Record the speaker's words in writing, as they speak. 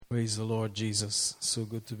Praise the Lord Jesus. So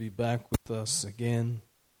good to be back with us again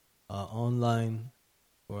online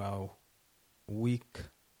for our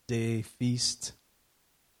weekday feast.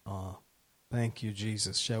 Thank you,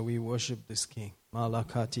 Jesus. Shall we worship this King?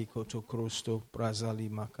 Malakati koto krosto brazali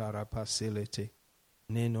makara pasilete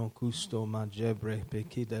neno kusto majebre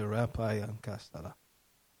pekide rapayan kastala.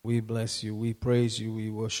 We bless you, we praise you, we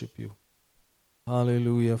worship you.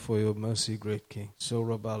 Hallelujah for your mercy, great King.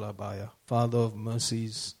 Sorabalabaya, Father of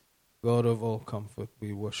mercies, God of all comfort,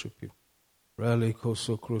 we worship you.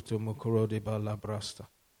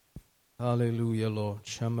 Hallelujah, Lord.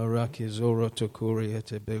 Shamaraki zoro tokuri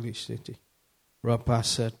ete belishiti.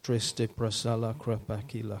 Rapasa triste prasala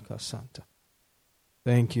krapaki lakasanta.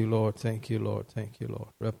 Thank you, Lord. Thank you, Lord. Thank you, Lord.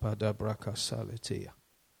 Rapada brakasaletia.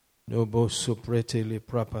 Nobo suprete li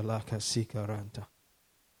prapalaka sikaranta.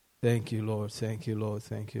 Thank you, Lord. Thank you, Lord.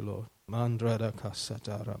 Thank you, Lord. Mandrada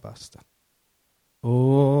kasata rabasta.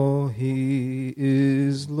 Oh, He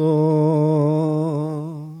is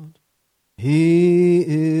Lord. He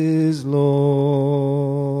is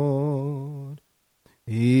Lord.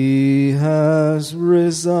 He has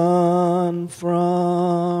risen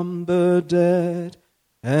from the dead,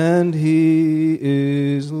 and He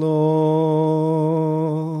is Lord.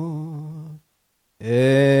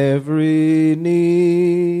 Every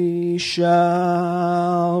knee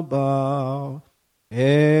shall bow,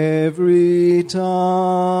 every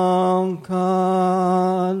tongue confess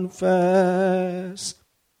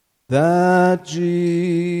that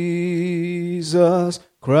Jesus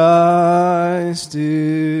Christ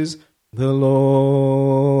is the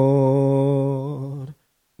Lord.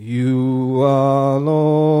 You are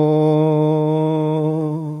Lord.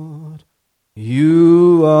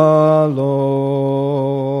 You are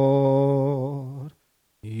Lord.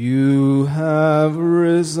 You have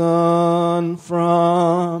risen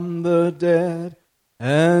from the dead,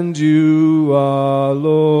 and you are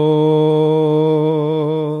Lord.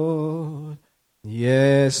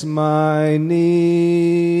 Yes, my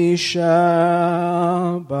knee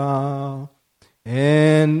shall bow,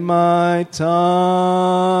 and my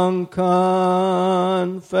tongue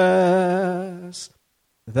confess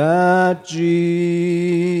that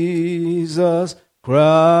Jesus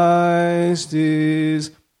Christ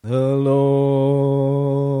is the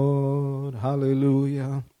Lord.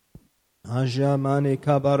 Hallelujah. Ajamani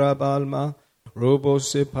kabarabalma. Robo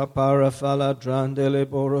se papara fala drandele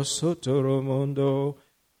borosoto romondo.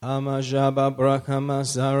 Amajaba brakama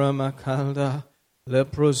zara makalda.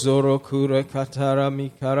 Leprozoro kure katara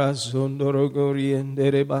mikara zondoro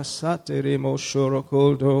goriendere basate remo shoro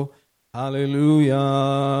koldo.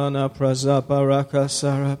 Hallelujah. Na prazaparaka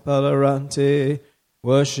sara palarante.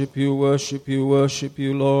 Worship you, worship you, worship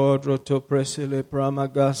you, Lord. Roto presile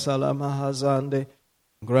pramagasala mahazande.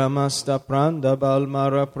 Gramasta pranda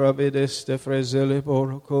balmara pravedeste frezele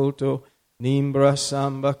borokolto. Nimbra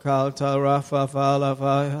samba kalta rafa vala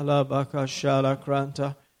vayala bakashala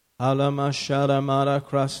kranta. Alamashara mara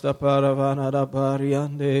krasta paravana da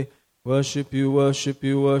bariande. Worship you, worship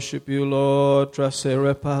you, worship you, Lord.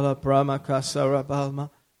 Trasere pala pramakasara balma.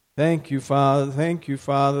 Thank you, Father. Thank you,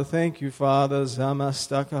 Father. Thank you, Father.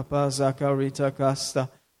 Zamastaka pa zakarita kasta.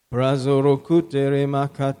 Brazoro kutere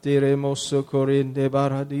makatere mosokorinde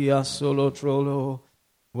baradia solo trolo.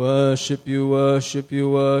 Worship you, worship you,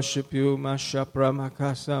 worship you. Mashapra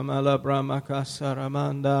makasa malabra makasa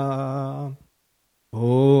ramanda.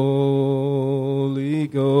 Holy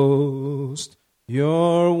Ghost,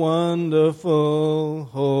 you're wonderful.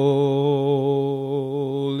 Holy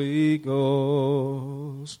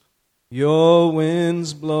Ghost, your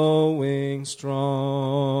wind's blowing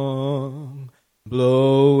strong,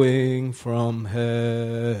 blowing from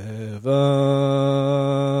heaven.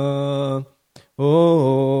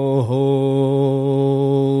 Oh,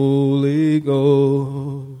 Holy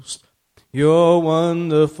Ghost, you're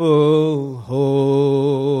wonderful. Holy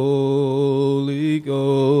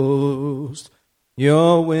Ghost,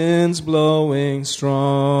 your wind's blowing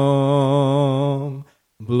strong,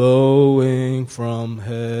 blowing from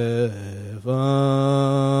heaven.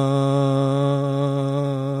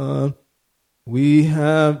 We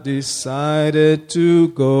have decided to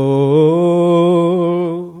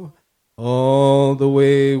go all the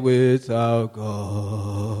way with our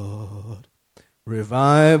God.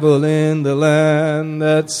 Revival in the land,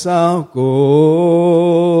 that's our goal.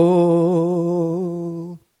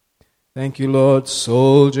 Thank you, Lord.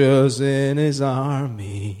 Soldiers in His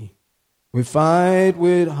army, we fight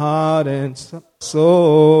with heart and soul.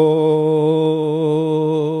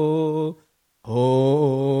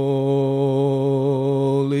 Holy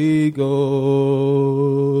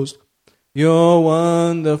Ghost, you're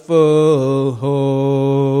wonderful.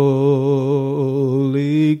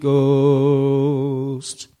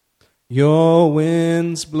 Your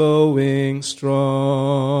winds blowing strong,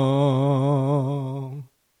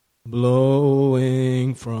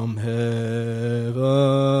 blowing from heaven.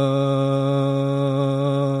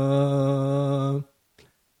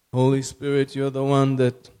 Holy Spirit, you're the one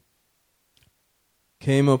that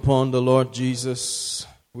came upon the Lord Jesus.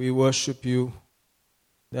 We worship you.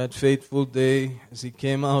 That fateful day as he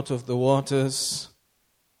came out of the waters,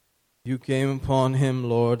 you came upon him,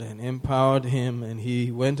 Lord, and empowered him, and he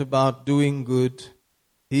went about doing good,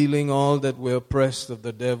 healing all that were oppressed of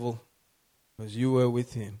the devil, because you were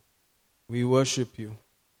with him. We worship you.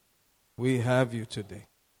 We have you today.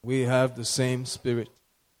 We have the same Spirit.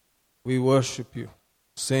 We worship you.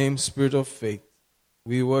 Same Spirit of faith.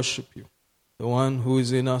 We worship you. The one who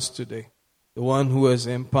is in us today. The one who has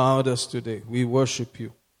empowered us today. We worship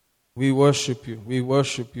you. We worship you. We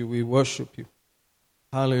worship you. We worship you.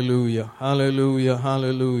 Hallelujah, hallelujah,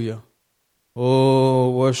 hallelujah. Oh,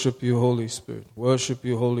 worship you, Holy Spirit. Worship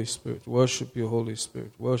you, Holy Spirit. Worship you, Holy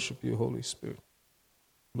Spirit. Worship you, Holy Spirit.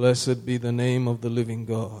 Blessed be the name of the living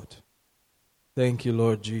God. Thank you,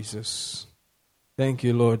 Lord Jesus. Thank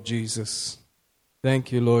you, Lord Jesus.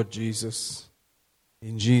 Thank you, Lord Jesus.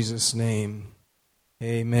 In Jesus' name,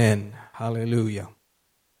 amen. Hallelujah.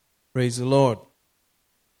 Praise the Lord.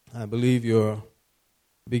 I believe you're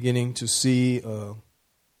beginning to see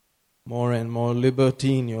more and more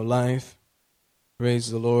liberty in your life. Praise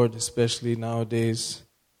the Lord, especially nowadays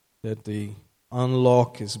that the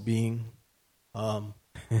unlock is being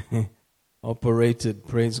operated.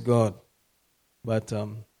 Praise God. But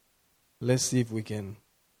let's see if we can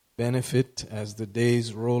benefit as the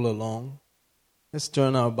days roll along. Let's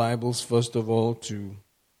turn our Bibles first of all to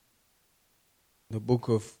the book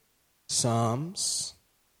of Psalms.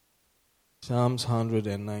 Psalms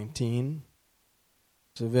 119.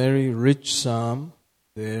 It's a very rich psalm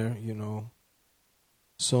there, you know.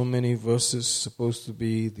 So many verses, supposed to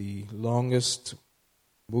be the longest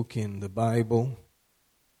book in the Bible.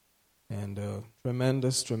 And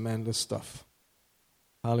tremendous, tremendous stuff.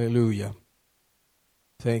 Hallelujah.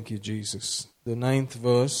 Thank you, Jesus. The 9th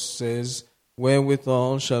verse says,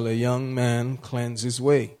 "Wherewithal shall a young man cleanse his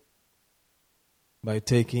way? By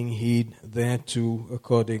taking heed thereto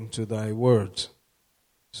according to thy word."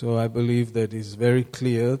 So I believe that it's very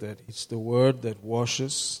clear that it's the word that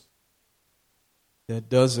washes, that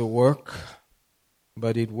does a work,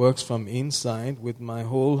 but it works from inside. "With my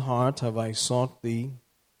whole heart have I sought thee.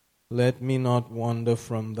 Let me not wander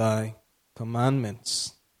from thy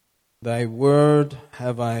commandments. Thy word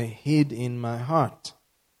have I hid in my heart,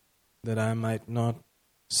 that I might not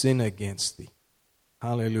sin against thee."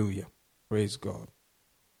 Hallelujah. Praise God.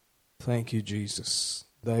 Thank you, Jesus.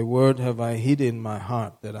 "Thy word have I hid in my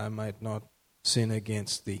heart, that I might not sin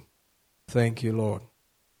against thee." Thank you, Lord.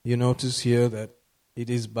 You notice here that it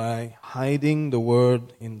is by hiding the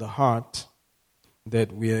word in the heart that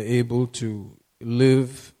we are able to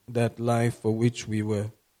live that life for which we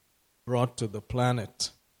were brought to the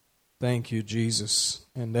planet. Thank you, Jesus.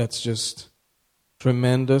 And that's just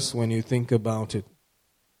tremendous when you think about it.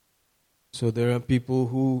 So there are people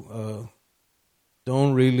who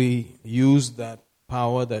don't really use that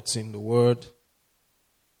power that's in the word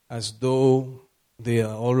as though they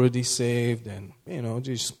are already saved and,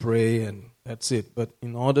 just pray and that's it. But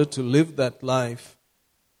in order to live that life,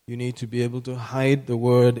 you need to be able to hide the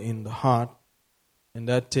word in the heart, and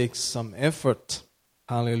that takes some effort.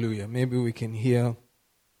 Hallelujah. Maybe we can hear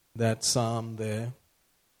that psalm there,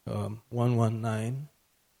 119,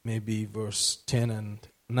 maybe verse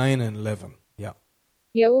 9 and 11. Yeah.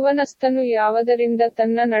 ಯೌವನಸ್ಥನು ಯಾವದರಿಂದ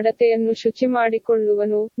ತನ್ನ ನಡತೆಯನ್ನು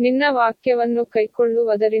ಶುಚಿಮಾಡಿಕೊಳ್ಳುವನು? ನಿನ್ನ ವಾಕ್ಯವನ್ನು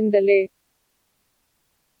ಕೈಕೊಳ್ಳುವುದರಿಂದಲೇ.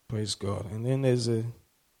 Praise God. And then there's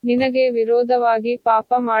ನಿನಗೆ ವಿರೋಧವಾಗಿ ಪಾಪ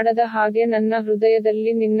ಮಾಡದ ಹಾಗೆ ನನ್ನ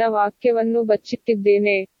ಹೃದಯದಲ್ಲಿ ನಿನ್ನ ವಾಕ್ಯವನ್ನು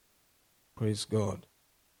ಬಚ್ಚಿಟ್ಟಿದ್ದೇನೆ. Praise God.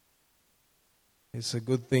 It's a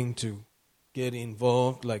good thing to get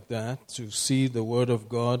involved like that, to see the Word of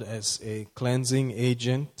God as a cleansing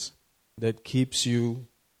agent that keeps you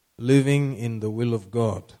living in the will of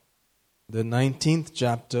God. The 19th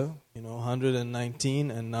chapter,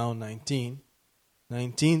 119 and now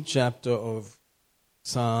 19th chapter of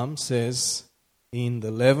Psalm says in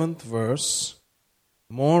the 11th verse,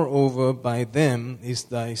 "Moreover by them is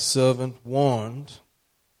thy servant warned,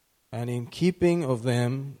 and in keeping of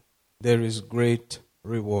them there is great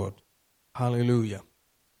reward." Hallelujah.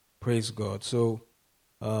 Praise God. So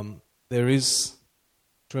there is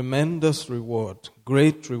tremendous reward,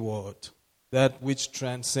 great reward, that which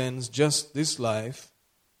transcends just this life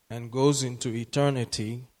and goes into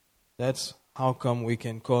eternity. That's how come we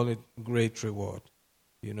can call it great reward.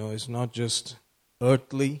 It's not just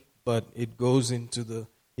earthly, but it goes into the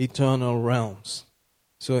eternal realms.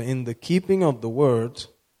 So in the keeping of the word,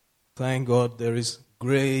 thank God there is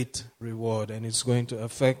great reward, and it's going to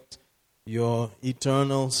affect your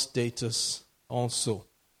eternal status also.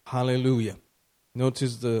 Hallelujah.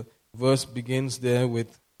 Notice the verse begins there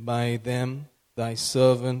with, by them thy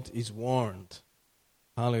servant is warned.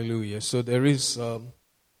 Hallelujah. So there is a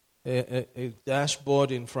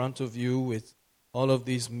dashboard in front of you with all of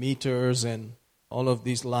these meters and all of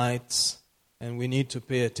these lights, and we need to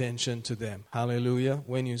pay attention to them. Hallelujah.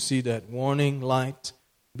 When you see that warning light,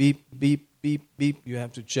 beep, beep, beep, beep, you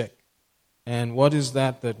have to check. And what is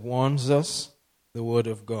that warns us? The Word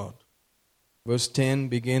of God. Verse 10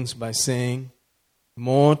 begins by saying,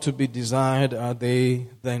 more to be desired are they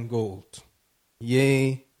than gold,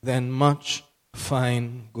 yea, than much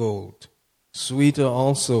fine gold, sweeter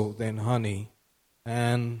also than honey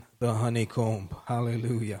and the honeycomb.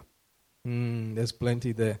 Hallelujah. There's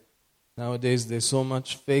plenty there. Nowadays there's so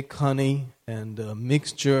much fake honey and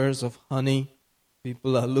mixtures of honey.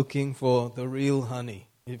 People are looking for the real honey.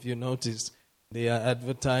 If you notice, they are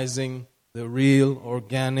advertising the real,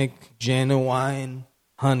 organic, genuine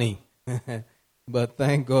honey. But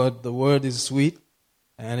thank God the word is sweet,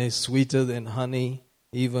 and is sweeter than honey,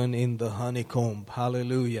 even in the honeycomb.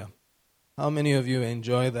 Hallelujah. How many of you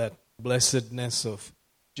enjoy that blessedness of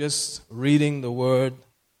just reading the word,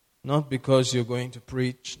 not because you're going to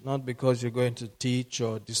preach, not because you're going to teach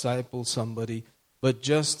or disciple somebody, but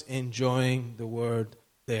just enjoying the word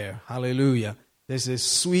there. Hallelujah. There's a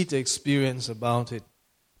sweet experience about it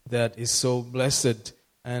that is so blessed.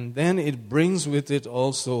 And then it brings with it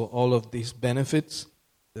also all of these benefits.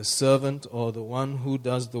 The servant, or the one who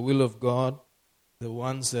does the will of God, the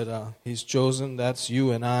ones that are His chosen, that's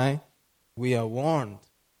you and I. We are warned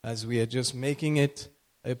as we are just making it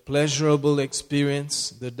a pleasurable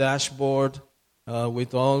experience. The dashboard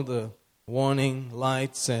with all the warning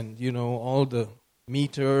lights and, all the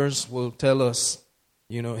meters will tell us,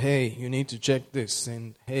 hey, you need to check this,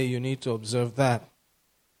 and hey, you need to observe that.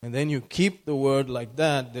 And then you keep the word like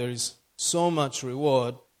that, there is so much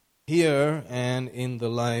reward here and in the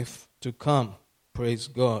life to come. Praise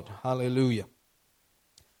God. Hallelujah.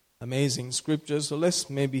 Amazing scripture. So let's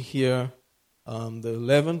maybe hear the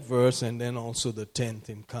 11th verse and then also the 10th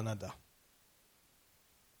in Kannada.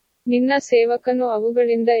 ನಿನ್ನ ಸೇವಕನು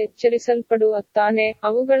ಅವುಗಳಿಂದ ಎಚ್ಚರಿಸಲ್ಪಡುತ್ತಾನೆ,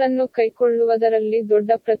 ಅವುಗಳನ್ನು ಕೈಕೊಳ್ಳುವುದರಲ್ಲಿ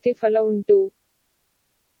ದೊಡ್ಡ ಪ್ರತಿಫಲ ಉಂಟು.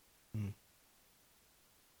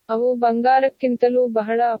 ಅವು ಬಂಗಾರಕ್ಕಿಂತಲೂ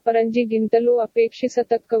ಬಹಳ ಅಪರಂಜಿಗಿಂತಲೂ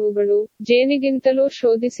ಅಪೇಕ್ಷಿಸತಕ್ಕವುಗಳು, ಜೇನಿಗಿಂತಲೂ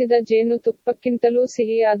ಶೋಧಿಸಿದ ಜೇನು ತುಪ್ಪಕ್ಕಿಂತಲೂ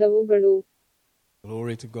ಸಿಹಿಯಾದವುಗಳು.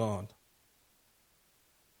 Glory to God.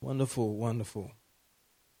 Wonderful, wonderful.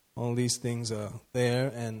 All these things are there,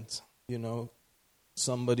 and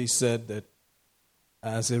somebody said that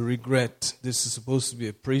as a regret, this is supposed to be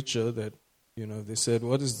a preacher that, they said,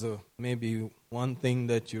 what is maybe one thing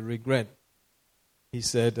that you regret? He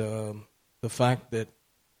said, the fact that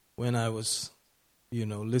when I was,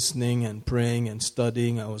 listening and praying and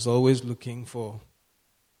studying, I was always looking for,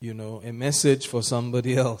 a message for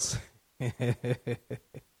somebody else.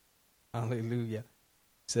 Hallelujah.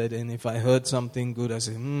 He said, and if I heard something good, I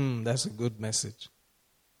said, that's a good message.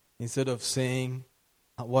 Instead of saying,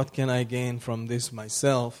 what can I gain from this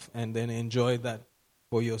myself, and then enjoy that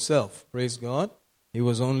for yourself. Praise God. He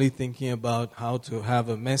was only thinking about how to have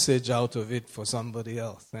a message out of it for somebody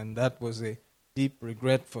else. And that was a deep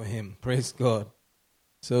regret for him. Praise God.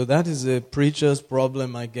 So that is a preacher's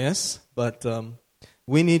problem, I guess. But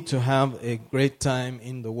we need to have a great time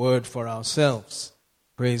in the Word for ourselves.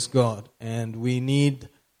 Praise God. And we need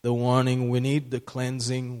the warning. We need the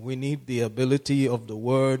cleansing. We need the ability of the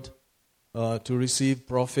Word to receive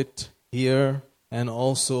profit here and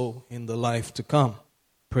also in the life to come.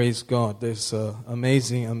 Praise God. There's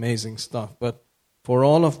amazing, amazing stuff. But for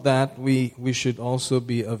all of that, we should also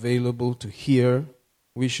be available to hear.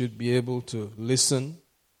 We should be able to listen.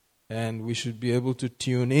 And we should be able to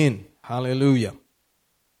tune in. Hallelujah.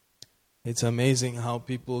 It's amazing how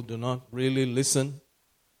people do not really listen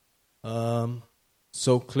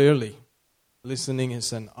so clearly. Listening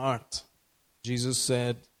is an art. Jesus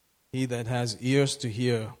said, he that has ears to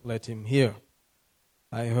hear, let him hear.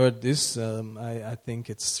 I heard this. I think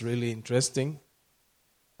it's really interesting.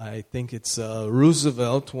 I think it's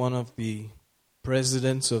Roosevelt, one of the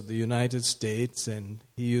presidents of the United States, and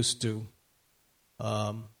he used to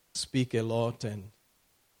speak a lot, and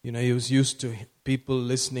he was used to people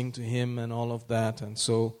listening to him and all of that, and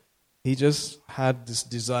so he just had this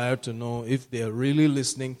desire to know if they are really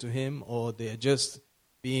listening to him or they are just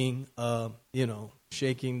being,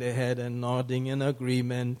 shaking their head and nodding in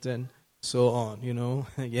agreement and so on,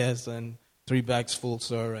 yes, and 3 bags full,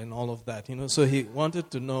 sir, and all of that. So he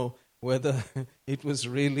wanted to know whether it was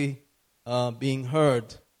really being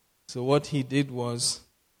heard. So what he did was,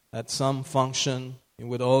 at some function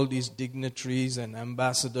with all these dignitaries and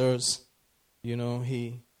ambassadors,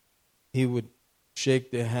 he would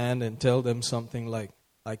shake their hand and tell them something like,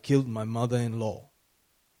 "I killed my mother-in-law."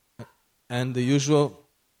 And the usual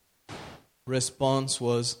response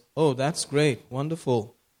was, "Oh, that's great,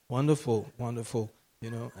 wonderful, wonderful, wonderful,"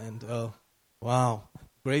 and "Wow,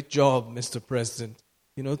 great job, Mr. President."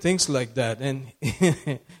 Things like that. And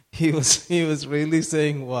he was really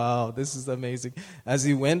saying, "Wow, this is amazing." As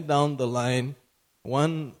he went down the line,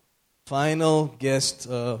 one final guest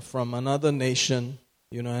from another nation,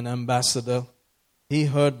 an ambassador, he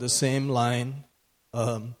heard the same line,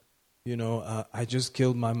 "I just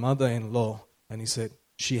killed my mother-in-law." And he said,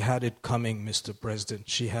 "She had it coming, Mr. President.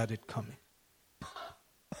 She had it coming."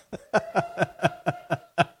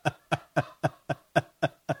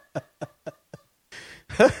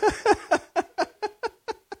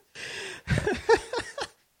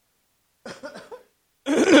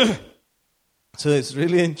 So it's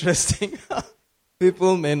really interesting.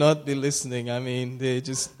 People may not be listening. I mean, they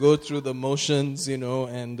just go through the motions,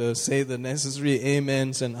 and say the necessary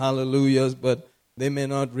amens and hallelujahs, but they may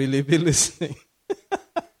not really be listening.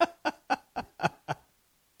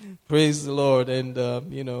 Praise the Lord. And,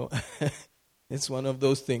 it's one of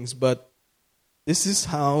those things. But this is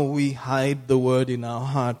how we hide the word in our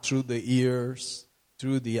heart: through the ears,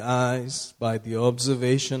 through the eyes, by the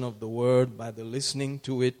observation of the word, by the listening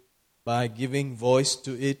to it, by giving voice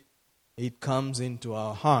to it. It comes into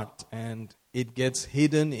our heart and it gets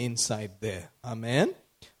hidden inside there. Amen?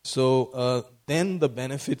 So then the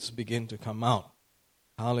benefits begin to come out.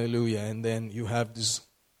 Hallelujah. And then you have this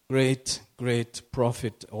great, great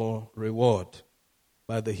profit or reward.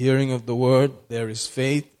 By the hearing of the word, there is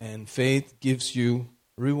faith, and faith gives you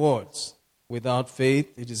rewards. Without faith,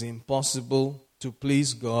 it is impossible to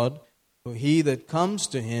please God. For he that comes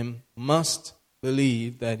to him must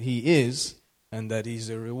believe that he is, and that he is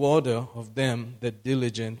a rewarder of them that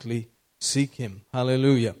diligently seek him.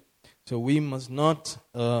 Hallelujah. So we must not,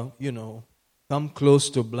 come close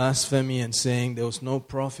to blasphemy and saying there was no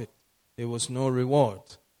profit, there was no reward.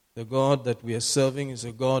 The God that we are serving is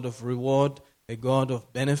a God of reward, a God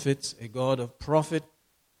of benefits, a God of profit,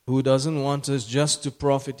 who doesn't want us just to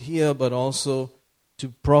profit here, but also to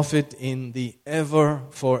profit in the ever,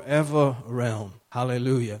 forever realm.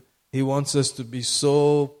 Hallelujah. He wants us to be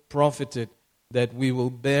so profited that we will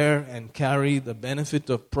bear and carry the benefit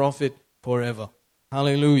of profit forever.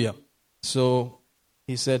 Hallelujah. So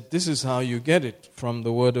he said, this is how you get it, from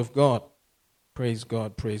the word of God. Praise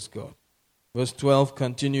God, praise God. Verse 12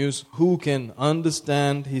 continues, "Who can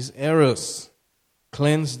understand his errors?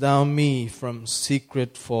 Cleanse thou me from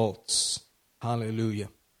secret faults." Hallelujah.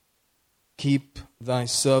 "Keep thy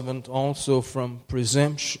servant also from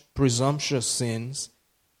presumptuous sins.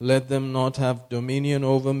 Let them not have dominion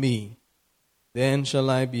over me. Then shall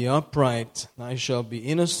I be upright, and I shall be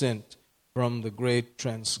innocent from the great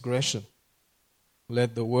transgression.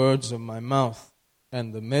 Let the words of my mouth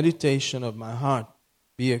and the meditation of my heart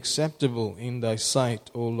be acceptable in thy sight,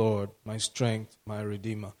 O Lord, my strength, my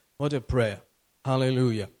Redeemer." What a prayer.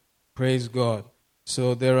 Hallelujah. Praise God.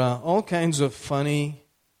 So there are all kinds of funny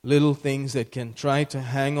little things that can try to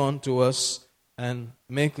hang on to us and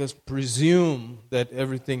make us presume that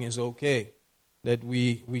everything is okay, that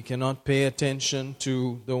we cannot pay attention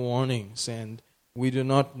to the warnings, and we do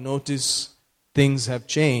not notice things have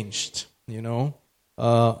changed.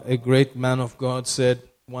 A great man of God said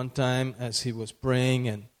one time, as he was praying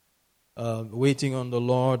and waiting on the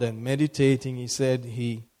Lord and meditating, he said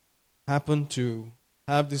he happened to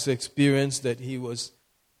have this experience that he was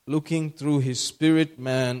looking through his spirit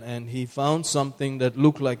man, and he found something that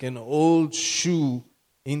looked like an old shoe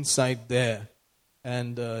inside there.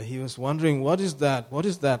 And he was wondering, what is that? What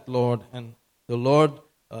is that, Lord? And the Lord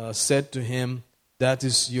said to him, that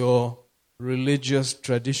is your religious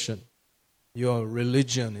tradition, your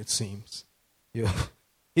religion, it seems.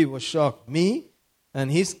 He was shocked. Me?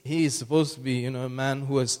 And he is supposed to be, a man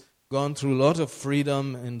who has gone through a lot of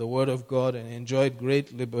freedom in the Word of God and enjoyed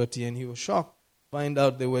great liberty, and he was shocked to find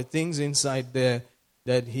out there were things inside there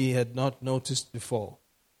that he had not noticed before.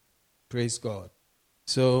 Praise God.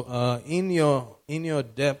 So in your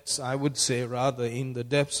depths, I would say rather, in the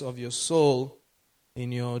depths of your soul,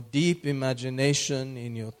 in your deep imagination,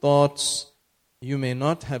 in your thoughts, you may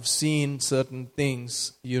not have seen certain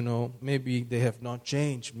things, maybe they have not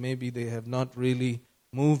changed, maybe they have not really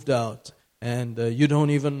moved out, and you don't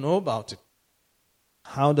even know about it.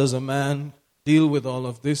 How does a man deal with all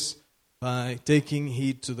of this? By taking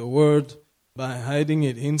heed to the Word, by hiding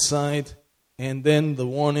it inside, and then the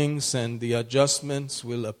warnings and the adjustments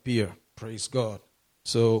will appear. Praise God.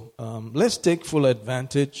 So let's take full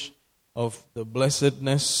advantage of the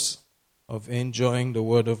blessedness of enjoying the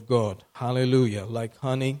Word of God. Hallelujah. Like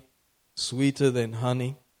honey, sweeter than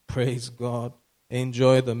honey. Praise God.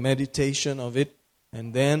 Enjoy the meditation of it.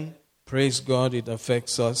 And then, praise God, it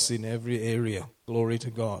affects us in every area. Glory to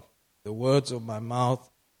God. The words of my mouth,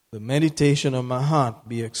 the meditation of my heart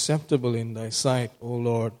be acceptable in thy sight, O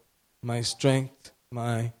Lord, my strength,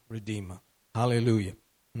 my Redeemer. Hallelujah.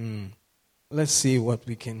 Let's see what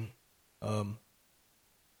we can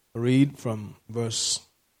read from verse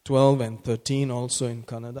 12 and 13 also in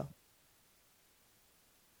Kannada.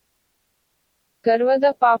 ಗರ್ವದ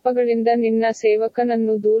ಪಾಪಗಳಿಂದ ನಿನ್ನ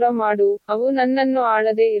ಸೇವಕನನ್ನು ದೂರ ಮಾಡು, ಅವು ನನ್ನನ್ನು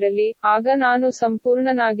ಆಳದೆ ಇರಲಿ, ಆಗ ನಾನು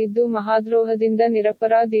ಸಂಪೂರ್ಣನಾಗಿದ್ದು ಮಹಾದ್ರೋಹದಿಂದ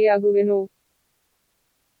ನಿರಪರಾಧಿಯಾಗುವೆನು.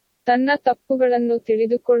 ತನ್ನ ತಪ್ಪುಗಳನ್ನು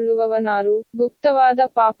ತಿಳಿದುಕೊಳ್ಳುವವನಾರು, ಗುಪ್ತವಾದ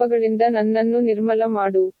ಪಾಪಗಳಿಂದ ನನ್ನನ್ನು ನಿರ್ಮಲ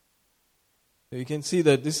ಮಾಡು. You can see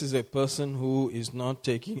that this is a person who is not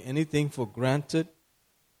taking anything for granted.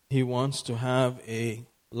 He wants to have a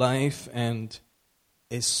life and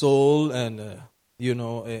a soul and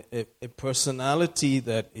a personality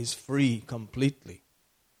that is free completely.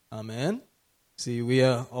 Amen. See, we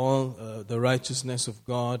are all the righteousness of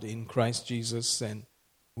God in Christ Jesus, and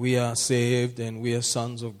we are saved and we are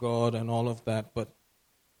sons of God and all of that. But,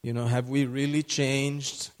 have we really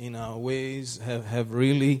changed in our ways? Have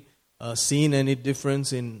really seen any difference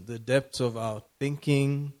in the depths of our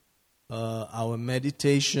thinking, our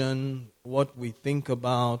meditation, what we think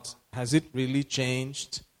about? Has it really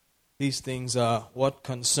changed? These things are what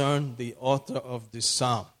concern the author of this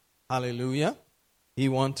psalm. Hallelujah. He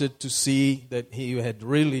wanted to see that he had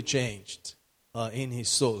really changed in his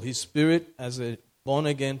soul. His spirit, as a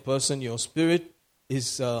born-again person, your spirit is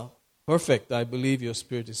perfect. I believe your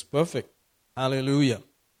spirit is perfect. Hallelujah.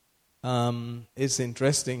 It's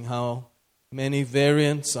interesting how many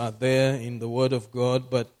variants are there in the Word of God,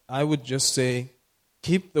 but I would just say,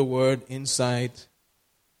 keep the Word inside.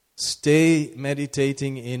 Stay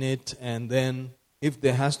meditating in it, and then if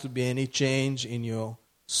there has to be any change in your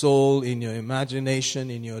soul, in your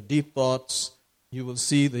imagination, in your deep thoughts, you will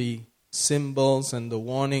see the symbols and the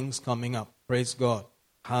warnings coming up. Praise God.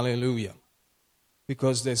 Hallelujah.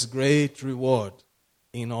 Because there's great reward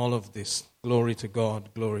in all of this. Glory to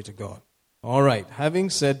God. Glory to God. All right.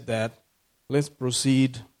 Having said that, let's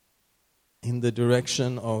proceed in the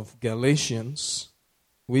direction of Galatians,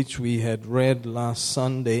 which we had read last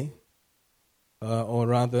Sunday, or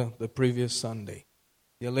rather the previous Sunday.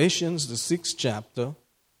 Galatians, the 6th chapter,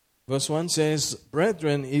 verse 1 says,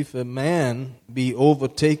 Brethren, if a man be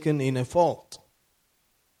overtaken in a fault,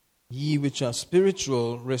 ye which are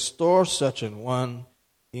spiritual, restore such an one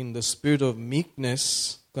in the spirit of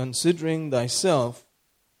meekness, considering thyself,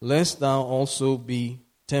 lest thou also be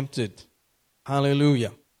tempted.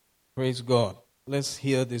 Hallelujah. Praise God. Let's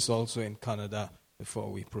hear this also in Kannada before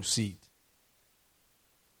we proceed.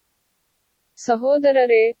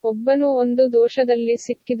 ಸಹೋದರರೇ, ಒಬ್ಬನು ಒಂದು ದೋಷದಲ್ಲಿ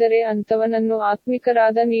ಸಿಕ್ಕಿದರೆ ಅಂಥವನನ್ನು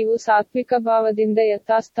ಆತ್ಮಿಕರಾದ ನೀವು ಸಾತ್ವಿಕ ಭಾವದಿಂದ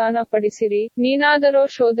ಯಥಾಸ್ಥಾನ ಪಡಿಸಿರಿ, ನೀನಾದರೋ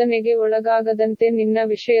ಶೋಧನೆಗೆ ಒಳಗಾಗದಂತೆ ನಿನ್ನ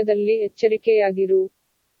ವಿಷಯದಲ್ಲಿ ಎಚ್ಚರಿಕೆಯಾಗಿರು.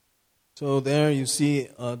 So there you see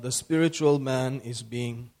the spiritual man is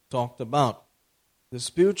being talked about. The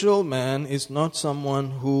spiritual man is not someone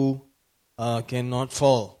who cannot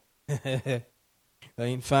fall.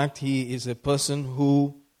 In fact, he is a person who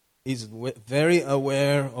is very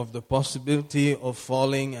aware of the possibility of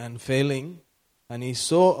falling and failing, and he's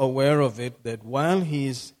so aware of it that while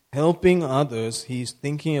he's helping others, he's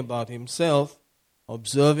thinking about himself,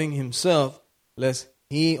 observing himself, lest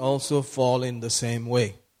he also fall in the same way.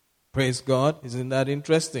 Praise God. Isn't that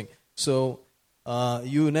interesting? So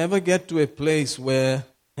you never get to a place where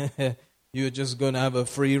you're just going to have a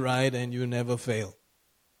free ride and you never fail.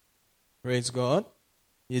 Praise God.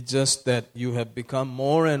 It's just that you have become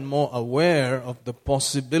more and more aware of the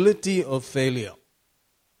possibility of failure.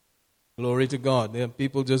 Glory to God. There are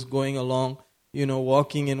people just going along,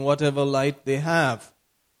 walking in whatever light they have.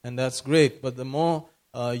 And that's great. But the more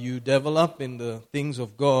you develop in the things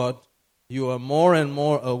of God, you are more and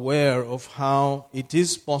more aware of how it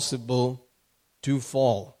is possible to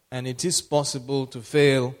fall. And it is possible to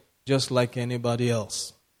fail just like anybody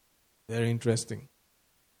else. Very interesting.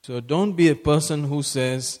 So don't be a person who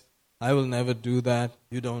says, I will never do that.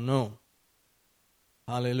 You don't know.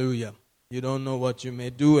 Hallelujah. You don't know what you may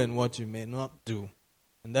do and what you may not do.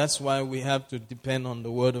 And that's why we have to depend on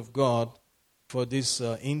the Word of God for this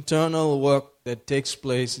internal work that takes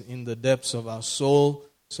place in the depths of our soul,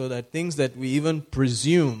 so that things that we even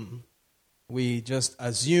presume, we just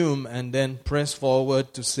assume and then press forward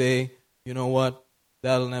to say, you know what,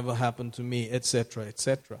 that'll never happen to me, etc.,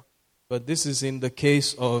 etc. But this is in the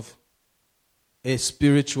case of a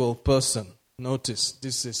spiritual person. Notice,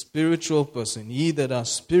 this is a spiritual person. Ye that are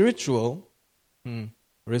spiritual,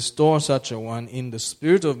 restore such a one in the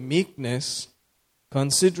spirit of meekness,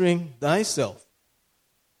 considering thyself,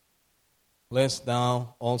 lest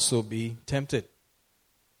thou also be tempted.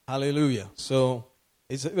 Hallelujah. So,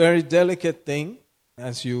 it's a very delicate thing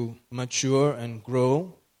as you mature and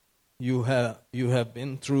grow. You have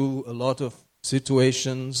been through a lot of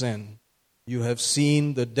situations and you have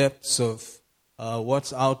seen the depths of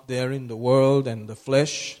what's out there in the world and the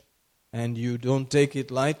flesh, and you don't take it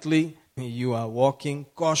lightly. You are walking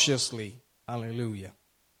cautiously. Hallelujah.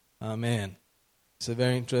 Amen. It's a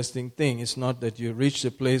very interesting thing. It's not that you reach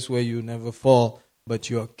a place where you never fall, but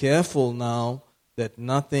you are careful now that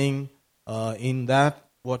nothing in that,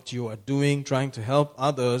 what you are doing, trying to help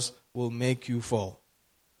others, will make you fall.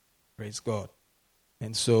 Praise God.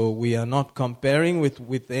 And so we are not comparing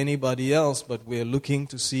with anybody else, but we are looking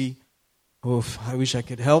to see, I wish I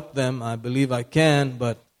could help them. I believe I can,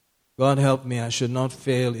 but God help me, I should not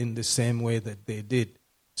fail in the same way that they did.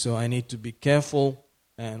 So I need to be careful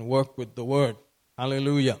and work with the word.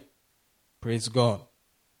 Hallelujah. Praise God.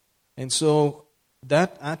 And so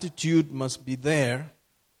that attitude must be there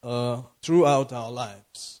throughout our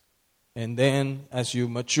lives. And then as you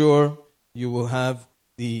mature, you will have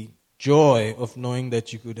the joy of knowing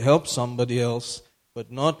that you could help somebody else,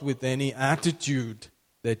 but not with any attitude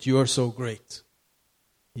that you are so great.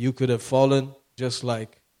 You could have fallen just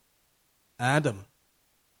like Adam.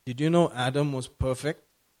 Did you know Adam was perfect?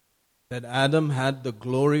 That Adam had the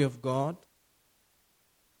glory of God?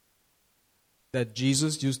 That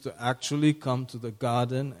Jesus used to actually come to the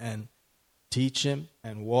garden and teach him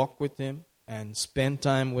and walk with him and spend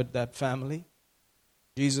time with that family?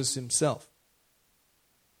 Jesus himself.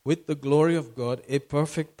 With the glory of God, a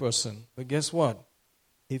perfect person. But guess what?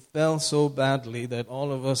 He fell so badly that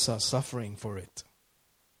all of us are suffering for it.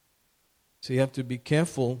 So you have to be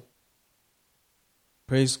careful.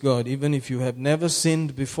 Praise God. Even if you have never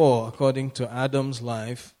sinned before, according to Adam's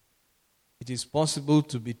life, it is possible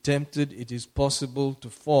to be tempted. It is possible to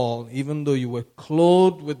fall, even though you were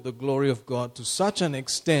clothed with the glory of God to such an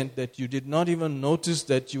extent that you did not even notice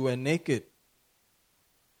that you were naked.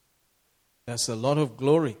 That's a lot of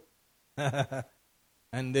glory.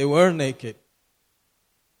 And they were naked.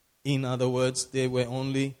 In other words, they were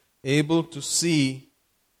only able to see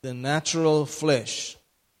the natural flesh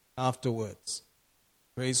afterwards.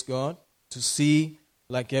 Praise God. To see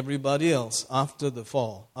like everybody else after the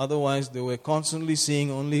fall. Otherwise, they were constantly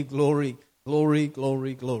seeing only glory, glory,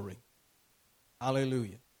 glory, glory.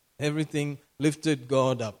 Hallelujah. Everything lifted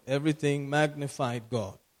God up. Everything magnified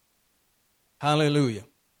God. Hallelujah.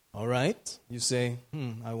 All right? You say,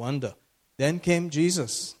 I wonder. Then came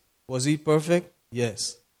Jesus. Was he perfect?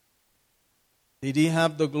 Yes. Did he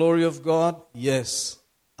have the glory of God? Yes.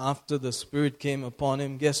 After the Spirit came upon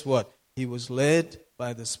him, guess what? He was led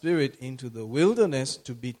by the Spirit into the wilderness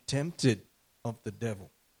to be tempted of the devil.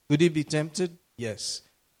 Could he be tempted? Yes.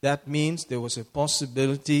 That means there was a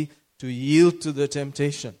possibility to yield to the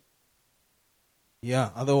temptation. Yeah,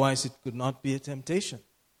 otherwise it could not be a temptation.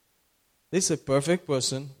 This is a perfect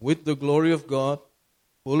person with the glory of God,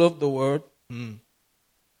 full of the Word,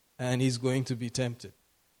 and he's going to be tempted.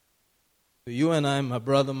 So you and I, my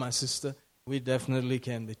brother, my sister, we definitely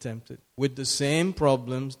can be tempted with the same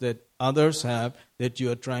problems that others have that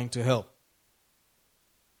you are trying to help.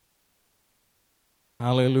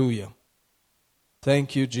 Hallelujah.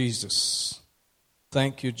 Thank you, Jesus.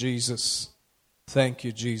 Thank you, Jesus. Thank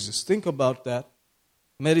you, Jesus. Think about that.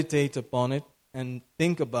 Meditate upon it and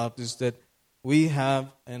think about this, that we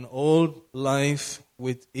have an old life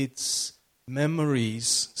with its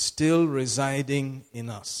memories still residing in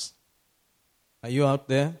us. Are you out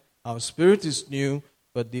there? Our spirit is new,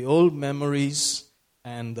 but the old memories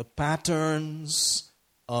and the patterns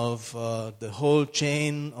of the whole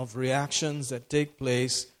chain of reactions that take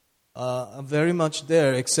place are very much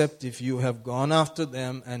there, except if you have gone after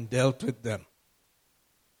them and dealt with them.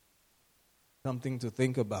 Something to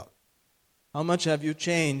think about. How much have you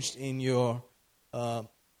changed in your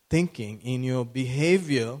thinking, in your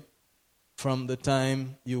behavior from the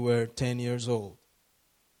time you were 10 years old?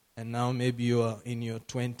 And now maybe you are in your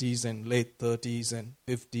 20s and late 30s and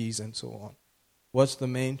 50s and so on. What's the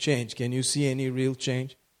main change? Can you see any real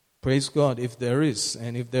change? Praise God if there is.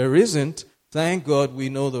 And if there isn't, thank God we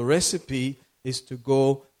know the recipe is to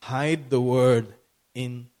go hide the word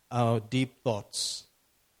in our deep thoughts.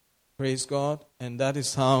 Praise God. And that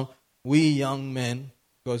is how we young men,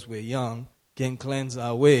 because we're young, can cleanse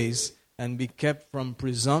our ways and be kept from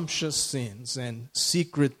presumptuous sins and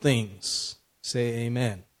secret things. Say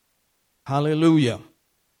amen. Hallelujah.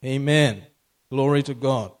 Amen. Glory to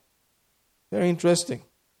God. Very interesting.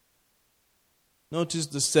 Notice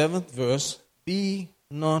the 7th verse. Be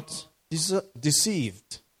not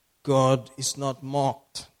deceived. God is not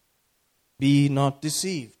mocked. Be not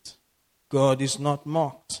deceived. God is not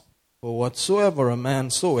mocked. For whatsoever a man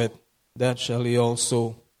soweth, that shall he also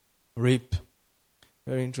reap.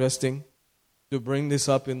 Very interesting to bring this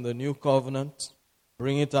up in the new covenant,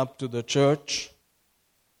 bring it up to the church,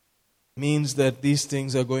 means that these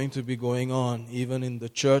things are going to be going on even in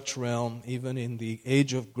the church realm, even in the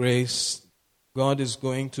age of grace. God is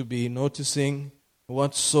going to be noticing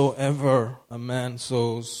whatsoever a man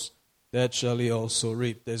sows, that shall he also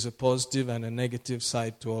reap. There's a positive and a negative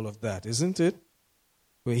side to all of that, isn't it?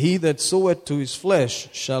 For he that soweth to his flesh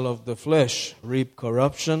shall of the flesh reap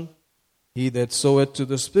corruption. He that soweth to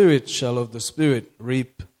the Spirit shall of the Spirit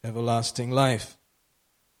reap everlasting life.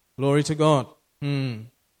 Glory to God.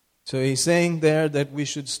 So he's saying there that we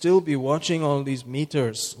should still be watching all these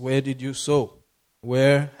meters. Where did you sow?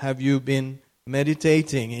 Where have you been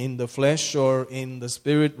meditating, in the flesh or in the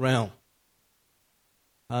spirit realm?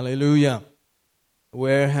 Hallelujah.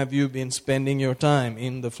 Where have you been spending your time,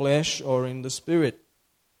 in the flesh or in the spirit?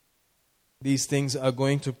 These things are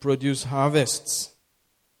going to produce harvests.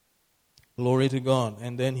 Glory to God.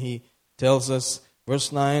 And then he tells us,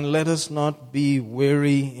 verse 9, let us not be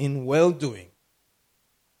weary in well-doing.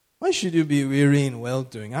 Why should you be weary in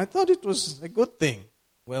well-doing? I thought it was a good thing.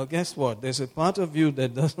 Well, guess what? There's a part of you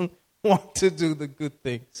that doesn't want to do the good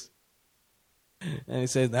things. And he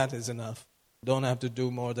says, that is enough. Don't have to do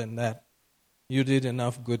more than that. You did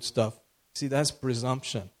enough good stuff. See, that's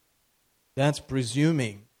presumption. That's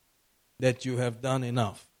presuming that you have done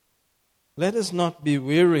enough. Let us not be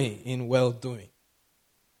weary in well-doing.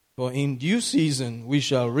 For in due season we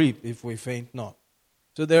shall reap if we faint not.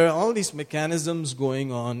 So there are all these mechanisms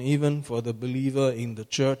going on, even for the believer in the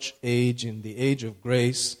church age, in the age of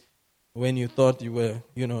grace, when you thought you were,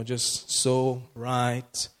 just so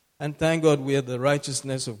right. And thank God we are the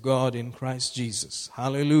righteousness of God in Christ Jesus.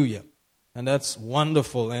 Hallelujah. And that's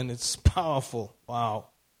wonderful and it's powerful. Wow.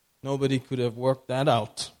 Nobody could have worked that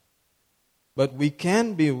out. But we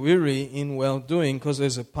can be weary in well-doing because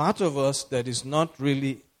there's a part of us that is not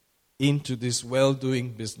really into this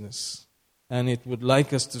well-doing business. And it would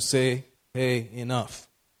like us to say, hey, enough.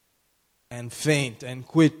 And faint and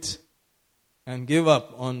quit. And give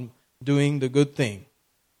up on doing the good thing.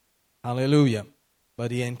 Hallelujah.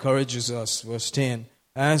 But he encourages us, verse 10,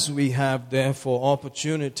 as we have therefore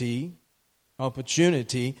opportunity,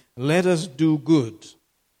 let us do good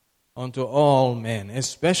unto all men,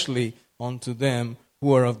 especially unto them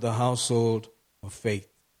who are of the household of faith.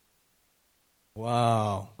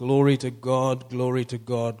 Wow. Glory to God, glory to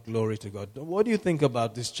God, glory to God. What do you think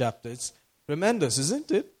about this chapter? It's tremendous, isn't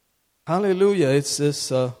it? Hallelujah.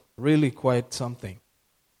 It's really quite something.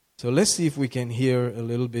 So let's see if we can hear a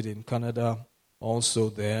little bit in Kannada also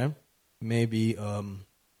there. Maybe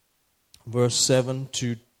verse 7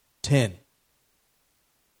 to 10.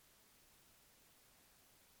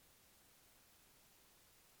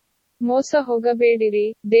 ಮೋಸ ಹೋಗಬೇಡಿರಿ,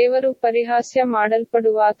 ದೇವರು ಪರಿಹಾಸ್ಯ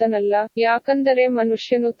ಮಾಡಲ್ಪಡುವಾತನಲ್ಲ, ಯಾಕಂದರೆ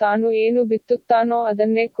ಮನುಷ್ಯನು ತಾನು ಏನು ಬಿತ್ತುತ್ತಾನೋ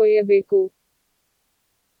ಅದನ್ನೇ ಕೊಯ್ಯಬೇಕು.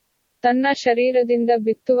 ತನ್ನ ಶರೀರದಿಂದ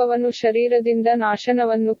ಬಿತ್ತುವವನು ಶರೀರದಿಂದ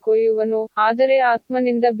ನಾಶನವನ್ನು ಕೊಯ್ಯುವನು, ಆದರೆ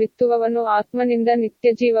ಆತ್ಮನಿಂದ ಬಿತ್ತುವವನು ಆತ್ಮನಿಂದ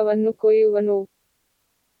ನಿತ್ಯಜೀವವನ್ನು ಕೊಯ್ಯುವನು.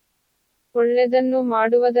 ಒಳ್ಳೆಯದನ್ನು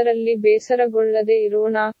ಮಾಡುವುದರಲ್ಲಿ ಬೇಸರಗೊಳ್ಳದೆ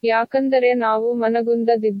ಇರೋಣ, ಯಾಕಂದರೆ ನಾವು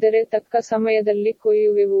ಮನಗುಂದದಿದ್ದರೆ ತಕ್ಕ ಸಮಯದಲ್ಲಿ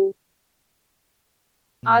ಕೊಯ್ಯುವೆವು.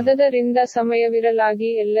 ಆದದರಿಂದ ಸಮಯವಿರಲಾಗಿ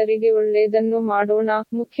ಎಲ್ಲರಿಗೆ ಒಳ್ಳೆಯದನ್ನು ಮಾಡೋಣ,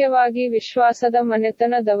 ಮುಖ್ಯವಾಗಿ ವಿಶ್ವಾಸದ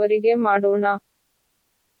ಮನೆತನದವರಿಗೆ ಮಾಡೋಣ.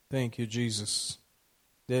 Thank you, Jesus.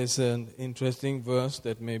 There's an interesting verse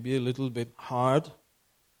that may be a little bit hard,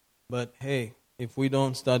 but hey, if we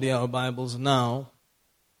don't study our Bibles now,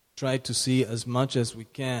 try to see as much as we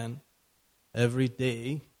can every day,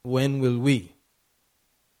 when will we?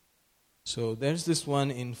 So there's this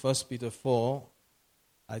one in 1 Peter 4.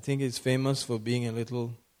 I think it's famous for being a little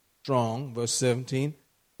strong. Verse 17,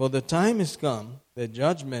 for the time is come that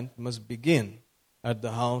judgment must begin at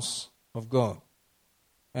the house of God.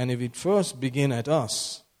 And if it first begin at us,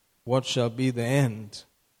 what shall be the end?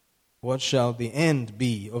 What shall the end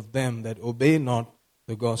be of them that obey not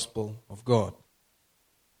the gospel of God?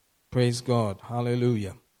 Praise God.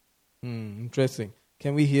 Hallelujah. Interesting.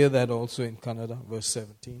 Can we hear that also in Kannada, verse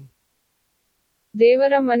 17?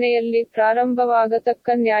 ದೇವರ ಮನೆಯಲ್ಲಿ ಪ್ರಾರಂಭವಾಗತಕ್ಕ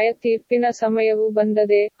ನ್ಯಾಯ ತೀರ್ಪಿನ ಸಮಯವು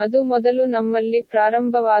ಬಂದದೆ, ಅದು ಮೊದಲು ನಮ್ಮಲ್ಲಿ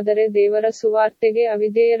ಪ್ರಾರಂಭವಾದರೆ ದೇವರ ಸುವಾರ್ತೆಗೆ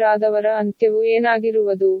ಅವಿಧೇಯರಾದವರ ಅಂತ್ಯವು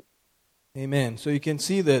ಏನಾಗಿರುವುದು? Amen. So you can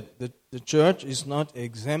see that the church is not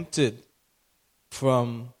exempted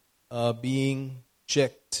from being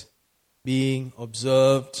checked, being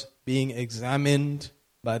observed, being examined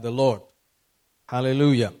by the Lord.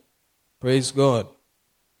 Hallelujah. Praise God.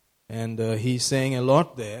 And he's saying a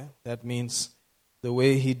lot there. That means the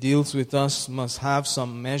way he deals with us must have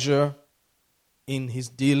some measure in his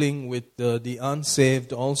dealing with the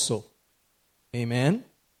unsaved also. Amen.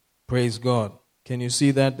 Praise God. Can you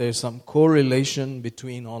see that? There's some correlation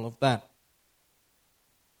between all of that.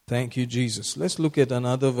 Thank you, Jesus. Let's look at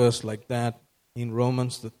another verse like that in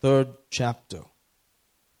Romans, the 3rd chapter.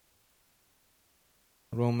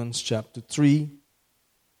 Romans chapter 3.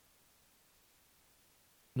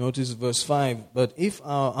 Notice verse 5. But if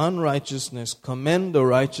our unrighteousness commend the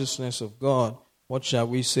righteousness of God, what shall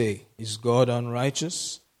we say? Is God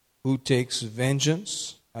unrighteous? Who takes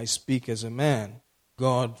vengeance? I speak as a man.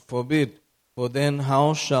 God forbid. For then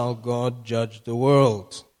how shall God judge the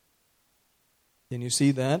world? Can you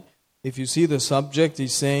see that? If you see the subject,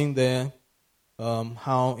 he's saying there,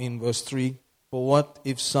 how in verse 3, for what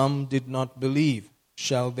if some did not believe?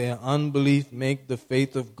 Shall their unbelief make the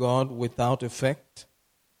faith of God without effect?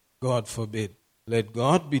 God forbid. Let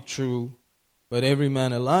God be true, but every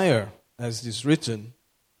man a liar, as is written,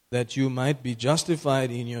 that you might be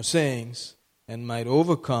justified in your sayings and might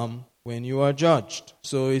overcome when you are judged.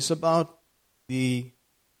 So it's about the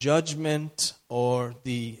judgment or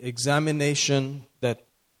the examination that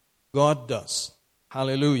God does.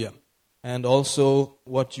 Hallelujah. And also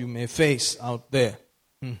what you may face out there.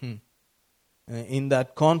 In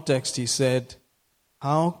that context, he said,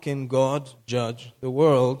 how can God judge the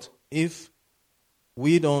world if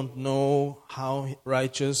we don't know how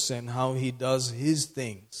righteous and how he does his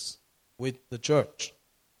things with the church?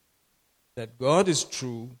 That God is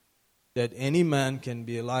true, that any man can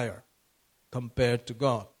be a liar compared to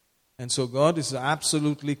God. And so God is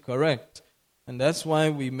absolutely correct. And that's why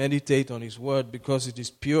we meditate on his word, because it is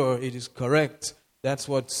pure, it is correct. That's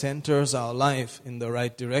what centers our life in the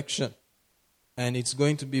right direction. And it's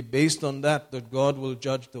going to be based on that God will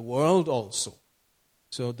judge the world also.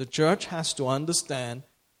 So the church has to understand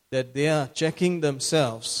that they are checking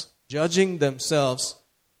themselves, judging themselves,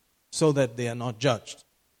 so that they are not judged.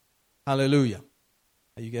 Hallelujah.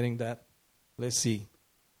 Are you getting that? Let's see.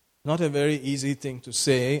 Not a very easy thing to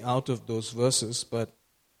say out of those verses, but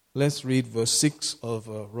let's read verse 6 of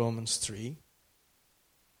Romans 3.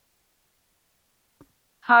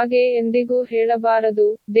 ಹಾಗೆ ಎಂದಿಗೂ ಹೇಳಬಾರದು,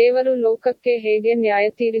 ದೇವರು ಲೋಕಕ್ಕೆ ಹೇಗೆ ನ್ಯಾಯ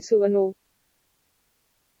ತೀರಿಸುವನು.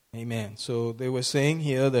 Amen. So they were saying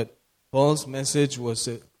here that Paul's message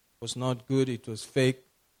was not good, it was fake,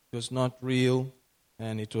 it was not real,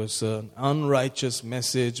 and it was an unrighteous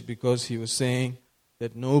message because he was saying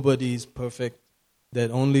that nobody is perfect,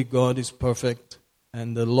 that only God is perfect,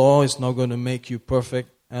 and the law is not going to make you perfect,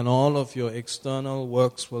 and all of your external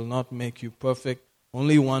works will not make you perfect.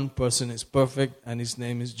 Only one person is perfect, and his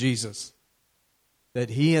name is Jesus.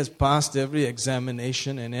 That he has passed every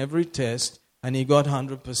examination and every test, and he got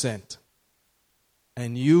 100%.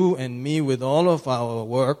 And you and me, with all of our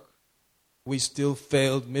work, we still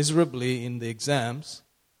failed miserably in the exams.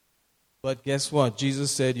 But guess what?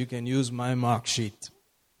 Jesus said, you can use my mark sheet.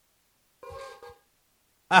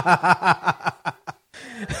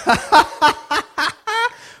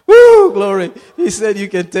 Woo, glory. He said, you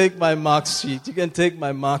can take my marks sheet. You can take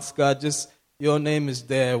my marks card. Just, your name is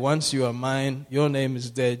there. Once you are mine, your name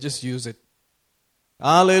is there. Just use it.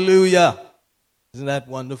 Hallelujah. Isn't that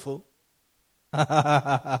wonderful?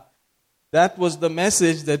 That was the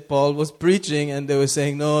message that Paul was preaching, and they were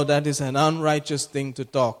saying, no, that is an unrighteous thing to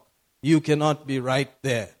talk. You cannot be right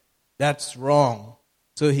there. That's wrong.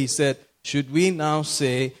 So he said, should we now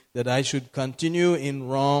say that I should continue in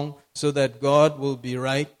wrong so that God will be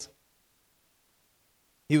right?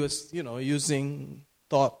 He was, using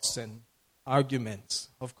thoughts and arguments.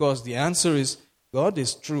 Of course, the answer is God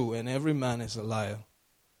is true and every man is a liar.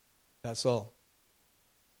 That's all.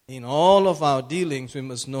 In all of our dealings, we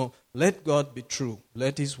must know, let God be true.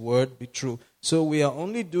 Let his word be true. So we are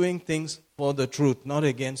only doing things for the truth, not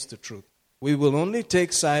against the truth. We will only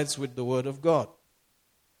take sides with the word of God.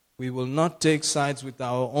 We will not take sides with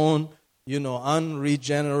our own,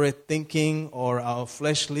 unregenerate thinking or our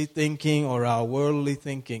fleshly thinking or our worldly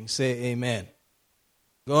thinking. Say amen.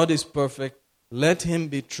 God is perfect. Let him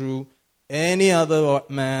be true. Any other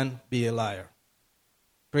man be a liar.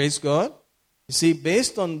 Praise God. You see,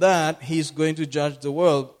 based on that, he's going to judge the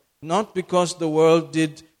world. Not because the world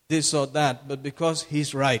did this or that, but because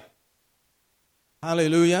he's right.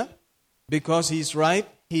 Hallelujah. Because he's right,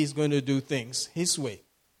 he's going to do things his way.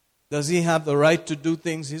 Does he have the right to do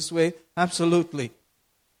things his way? Absolutely.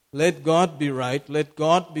 Let God be right. Let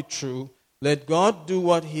God be true. Let God do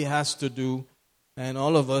what He has to do. And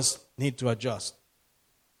all of us need to adjust.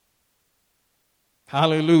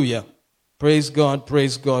 Hallelujah. Praise God,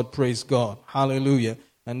 praise God, praise God. Hallelujah.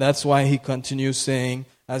 And that's why He continues saying,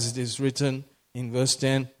 as it is written in verse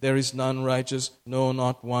 10, there is none righteous, no,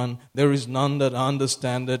 not one. There is none that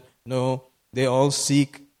understandeth, no. They all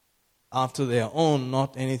seek after their own,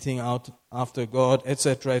 not anything out after God,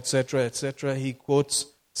 etc., etc., etc. He quotes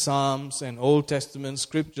Psalms and Old Testament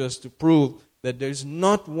scriptures to prove that there is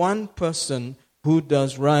not one person who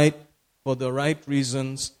does right for the right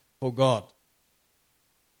reasons for God.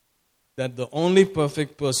 That the only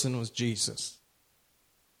perfect person was Jesus.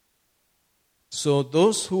 So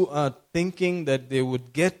those who are thinking that they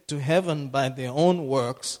would get to heaven by their own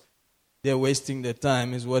works, they're wasting their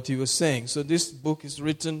time, is what he was saying. So this book is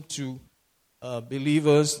written to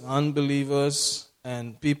believers, unbelievers,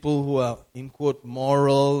 and people who are, in quote,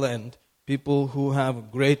 moral, and people who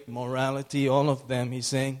have great morality, all of them. He's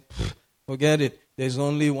saying, forget it. There's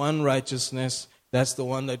only one righteousness. That's the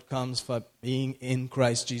one that comes from being in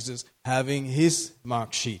Christ Jesus, having His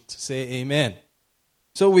mark sheet. Say amen.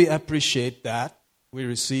 So we appreciate that. We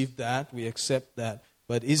receive that. We accept that.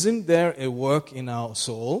 But isn't there a work in our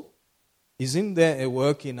soul? Isn't there a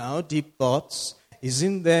work in our deep thoughts?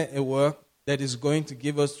 Isn't there a work that is going to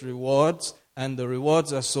give us rewards? And the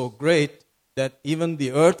rewards are so great that even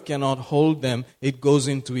the earth cannot hold them. It goes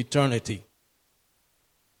into eternity.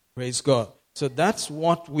 Praise God. So that's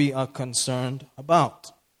what we are concerned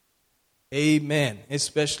about. Amen.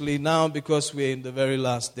 Especially now because we're in the very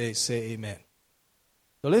last days. Say amen.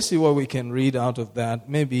 So let's see what we can read out of that.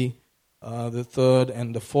 Maybe the third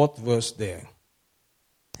and the fourth verse there.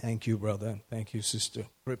 Thank you, brother. Thank you, sister.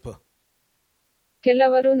 Kripa.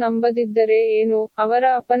 ಕೆಲವರು ನಂಬದಿದ್ದರೆ ಏನು, ಅವರ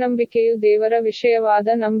ಅಪನಂಬಿಕೆಯು ದೇವರ ವಿಷಯವಾದ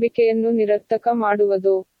ನಂಬಿಕೆಯನ್ನು ನಿರರ್ಥಕ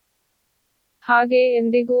ಮಾಡುವುದು. ಹಾಗೆ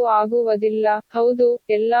ಎಂದಿಗೂ ಆಗುವುದಿಲ್ಲ. ಹೌದು,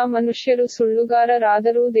 ಎಲ್ಲಾ ಮನುಷ್ಯರು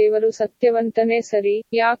ಸುಳ್ಳುಗಾರರಾದರೂ ದೇವರು ಸತ್ಯವಂತನೇ ಸರಿ.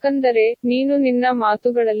 ಯಾಕಂದರೆ ನೀನು ನಿನ್ನ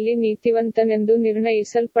ಮಾತುಗಳಲ್ಲಿ ನೀತಿವಂತನೆಂದು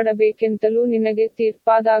ನಿರ್ಣಯಿಸಲ್ಪಡಬೇಕೆಂತಲೂ ನಿನಗೆ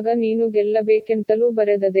ತೀರ್ಪಾದಾಗ ನೀನು ಗೆಲ್ಲಬೇಕೆಂತಲೂ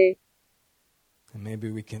ಬರೆದದೆ. Maybe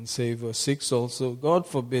we can say verse 6 also, God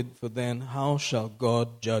forbid, for then how shall God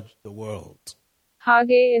judge the world?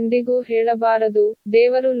 ಹಾಗೆ ಎಂದಿಗೂ ಹೇಳಬಾರದು,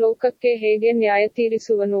 ದೇವರು ಲೋಕಕ್ಕೆ ಹೇಗೆ ನ್ಯಾಯ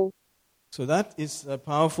ತೀರಿಸುವನು. So that is a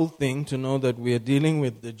powerful thing to know that we are dealing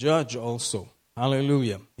with the judge also.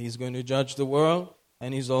 Hallelujah. He's going to judge the world,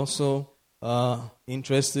 and He's also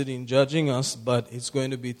interested in judging us, but it's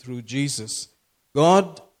going to be through Jesus. God,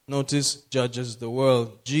 notice, judges the world.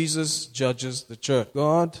 Jesus judges the church.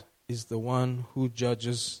 God is the one who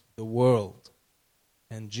judges the world.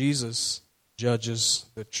 And Jesus judges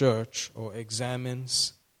the church or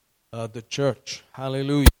examines the church.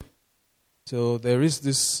 Hallelujah. So there is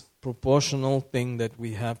this proportional thing that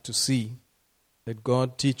we have to see, that God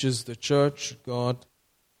teaches the church, God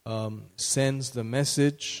sends the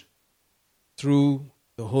message through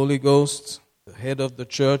the Holy Ghost, the head of the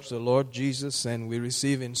church, the Lord Jesus, and we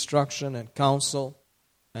receive instruction and counsel,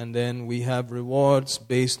 and then we have rewards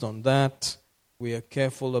based on that. We are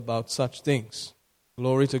careful about such things.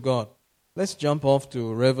 Glory to God. Let's jump off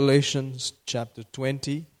to Revelation chapter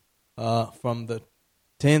 20 from the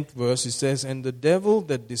 10th verse. It says, and the devil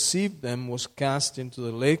that deceived them was cast into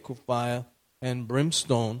the lake of fire and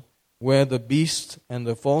brimstone, where the beast and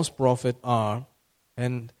the false prophet are,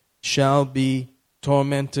 and shall be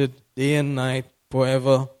tormented day and night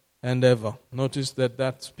forever and ever. Notice that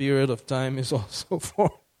that period of time is also for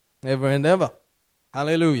ever and ever.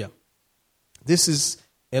 Hallelujah. This is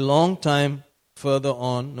a long time further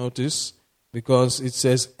on, notice, because it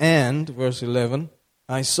says, and, verse 11,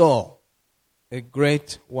 I saw a great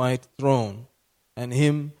white throne, and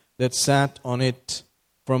him that sat on it,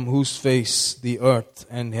 from whose face the earth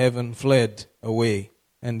and heaven fled away,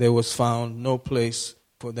 and there was found no place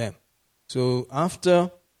for them. So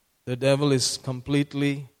after the devil is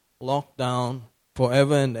completely locked down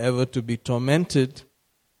forever and ever to be tormented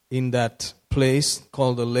in that place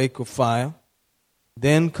called the lake of fire,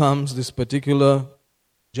 then comes this particular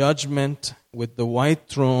judgment with the white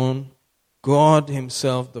throne, God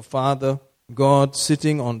Himself, the Father, God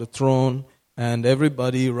sitting on the throne, and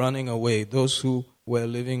everybody running away, those who were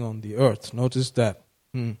living on the earth. Notice that.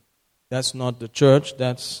 That's not the church,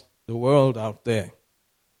 that's the world out there.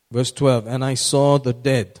 Verse 12, and I saw the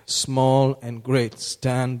dead, small and great,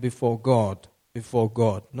 stand before God.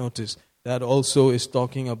 Notice, that also is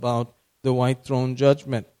talking about the white throne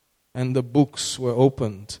judgment. And the books were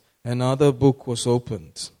opened. Another book was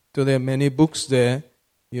opened. So there are many books there.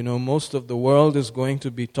 You know, most of the world is going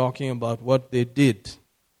to be talking about what they did.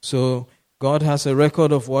 So God has a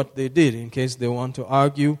record of what they did in case they want to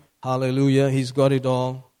argue. Hallelujah. He's got it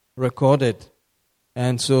all recorded.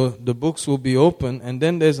 And so the books will be open. And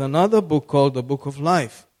then there's another book called the Book of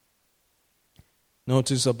Life.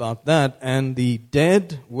 Notice about that. And the dead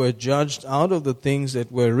were judged out of the things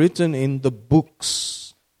that were written in the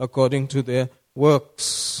books according to their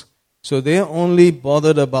works. So they're only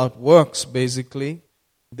bothered about works, basically.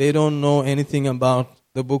 They don't know anything about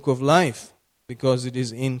the Book of Life, because it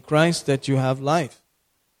is in Christ that you have life,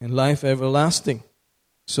 and life everlasting.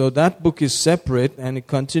 So that book is separate, and it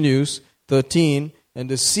continues, 13, and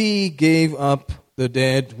the sea gave up the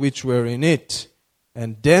dead which were in it,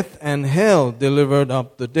 and death and hell delivered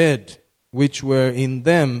up the dead which were in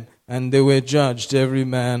them, and they were judged, every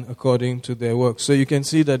man according to their works. So you can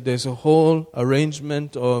see that there's a whole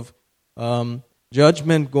arrangement of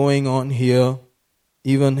judgment going on here.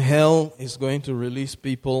 Even hell is going to release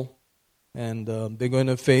people, and they're going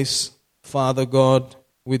to face Father God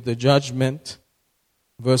with the judgment.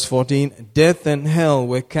 Verse 14, death and hell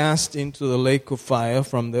were cast into the lake of fire,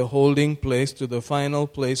 from the holding place to the final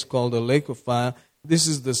place called the lake of fire. This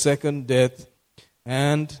is the second death.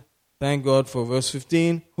 And thank God for verse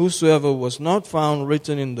 15, whosoever was not found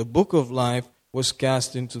written in the book of life was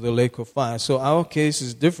cast into the lake of fire. So our case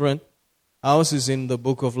is different. Ours is in the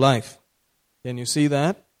book of life. Can you see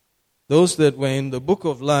that? Those that were in the book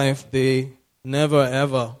of life, they never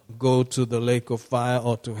ever go to the lake of fire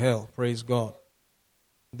or to hell. Praise God.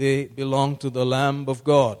 They belong to the Lamb of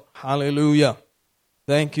God. Hallelujah.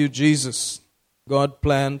 Thank you, Jesus. God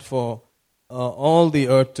planned for all the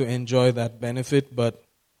earth to enjoy that benefit, but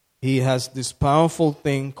He has this powerful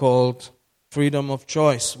thing called freedom of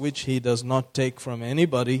choice, which He does not take from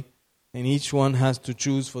anybody, and each one has to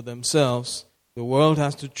choose for themselves. The world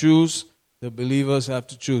has to choose. The believers have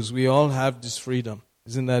to choose. We all have this freedom.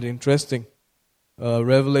 Isn't that interesting?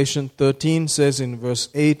 Revelation 13 says in verse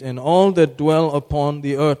 8, and all that dwell upon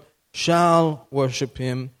the earth shall worship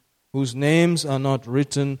Him, whose names are not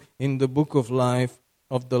written in the book of life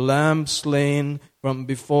of the Lamb slain from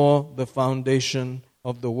before the foundation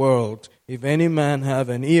of the world. If any man have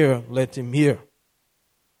an ear, let him hear.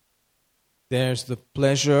 There's the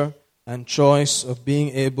pleasure and choice of being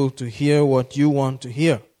able to hear what you want to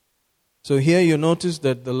hear. So here you notice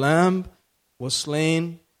that the Lamb was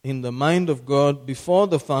slain in the mind of God before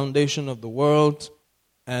the foundation of the world,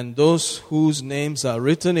 and those whose names are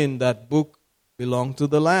written in that book belong to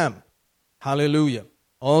the Lamb. Hallelujah.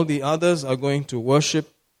 All the others are going to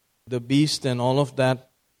worship the beast and all of that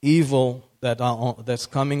evil that's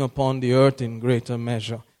coming upon the earth in greater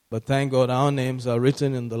measure. But thank God our names are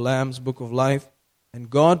written in the Lamb's book of life, and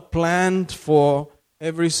God planned for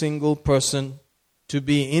every single person to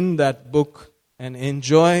be in that book and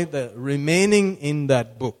enjoy the remaining in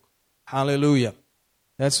that book. Hallelujah.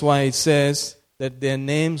 That's why it says that their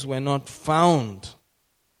names were not found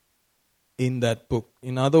in that book.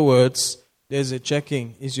 In other words, there's a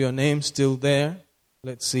checking. Is your name still there?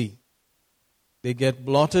 Let's see. They get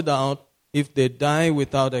blotted out if they die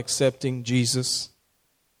without accepting Jesus.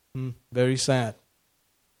 Very sad.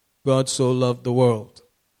 God so loved the world.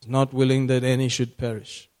 He's not willing that any should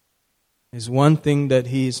perish. There's one thing that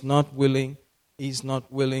He is not willing. He's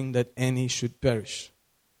not willing that any should perish.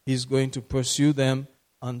 He's going to pursue them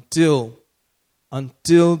until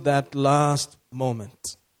that last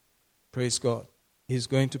moment. Praise God. He's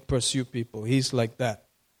going to pursue people. He's like that.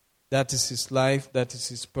 That is His life. That is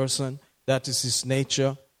His person. That is His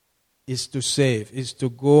nature. Is to save. Is to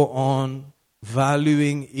go on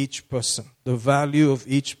valuing each person. The value of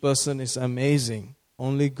each person is amazing.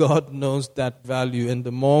 Only God knows that value. And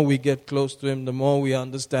the more we get close to Him, the more we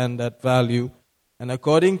understand that value. And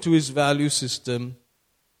according to His value system,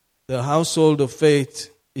 the household of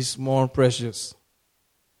faith is more precious.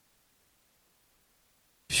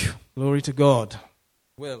 Phew, glory to God.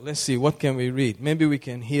 Well, let's see. What can we read? Maybe we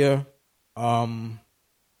can hear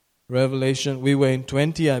Revelation. We were in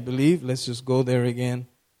 20, I believe. Let's just go there again.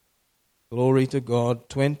 Glory to God.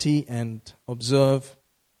 20, and observe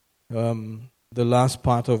the last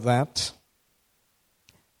part of that,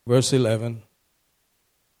 verse 11,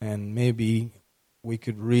 and maybe we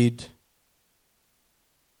could read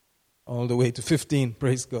all the way to 15.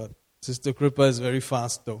 Praise God. Sister Kripa is very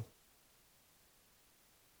fast though.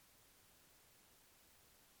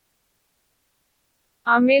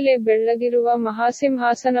 ಆಮೇಲೆ ಬೆಳ್ಳಗಿರುವ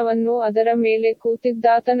ಮಹಾಸಿಂಹಾಸನವನ್ನೂ ಅದರ ಮೇಲೆ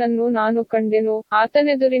ಕೂತಿದ್ದಾತನನ್ನೂ ನಾನು ಕಂಡೆನು.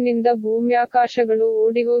 ಆತನೆದುರಿನಿಂದ ಭೂಮ್ಯಾಕಾಶಗಳು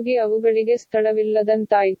ಓಡಿಹೋಗಿ ಅವುಗಳಿಗೆ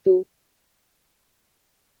ಸ್ಥಳವಿಲ್ಲದಂತಾಯಿತು.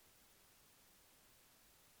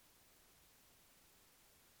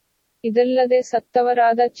 ಇದಲ್ಲದೆ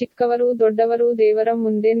ಸತ್ತವರಾದ ಚಿಕ್ಕವರೂ ದೊಡ್ಡವರೂ ದೇವರ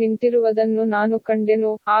ಮುಂದೆ ನಿಂತಿರುವುದನ್ನು ನಾನು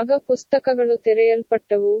ಕಂಡೆನು. ಆಗ ಪುಸ್ತಕಗಳು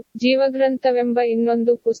ತೆರೆಯಲ್ಪಟ್ಟವು, ಜೀವಗ್ರಂಥವೆಂಬ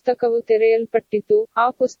ಇನ್ನೊಂದು ಪುಸ್ತಕವು ತೆರೆಯಲ್ಪಟ್ಟಿತು. ಆ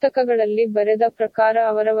ಪುಸ್ತಕಗಳಲ್ಲಿ ಬರೆದ ಪ್ರಕಾರ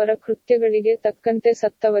ಅವರವರ ಕೃತ್ಯಗಳಿಗೆ ತಕ್ಕಂತೆ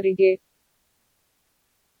ಸತ್ತವರಿಗೆ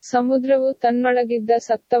ಸಮುದ್ರವು ತನ್ನೊಳಗಿದ್ದ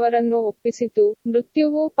ಸತ್ತವರನ್ನು ಒಪ್ಪಿಸಿತು,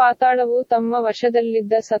 ಮೃತ್ಯುವೂ ಪಾತಾಳವೂ ತಮ್ಮ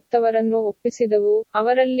ವಶದಲ್ಲಿದ್ದ ಸತ್ತವರನ್ನು ಒಪ್ಪಿಸಿದವು.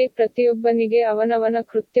 ಅವರಲ್ಲಿ ಪ್ರತಿಯೊಬ್ಬನಿಗೆ ಅವನವನ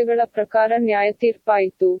ಕೃತ್ಯಗಳ ಪ್ರಕಾರ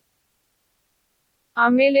ನ್ಯಾಯತೀರ್ಪಾಯಿತು.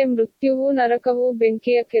 ಆಮೇಲೆ ಮೃತ್ಯುವೂ ನರಕವೂ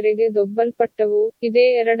ಬೆಂಕಿಯ ಕೆರೆಗೆ ದೊಬ್ಬಲ್ಪಟ್ಟವು. ಇದೇ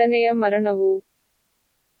ಎರಡನೆಯ ಮರಣವು.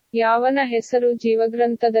 ಯಾವನ ಹೆಸರು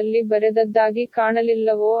ಜೀವಗ್ರಂಥದಲ್ಲಿ ಬರೆದದ್ದಾಗಿ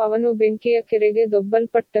ಕಾಣಲಿಲ್ಲವೋ ಅವನು ಬೆಂಕಿಯ ಕೆರೆಗೆ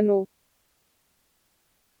ದೊಬ್ಬಲ್ಪಟ್ಟನು.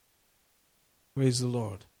 Praise the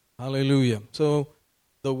Lord. Hallelujah. So,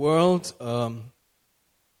 the world,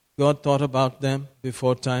 God thought about them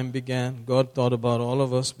before time began. God thought about all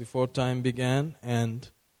of us before time began. And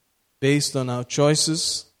based on our choices,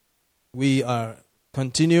 we are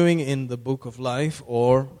continuing in the book of life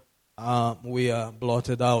or we are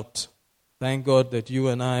blotted out. Thank God that you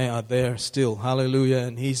and I are there still. Hallelujah.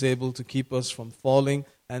 And He's able to keep us from falling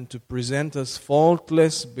and to present us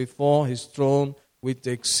faultless before His throne with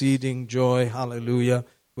exceeding joy. Hallelujah.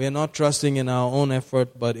 We are not trusting in our own effort,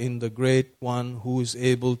 but in the great one who is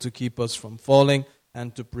able to keep us from falling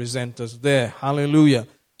and to present us there. Hallelujah.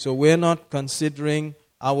 So we're not considering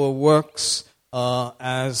our works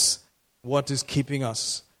as what is keeping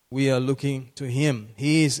us. We are looking to Him.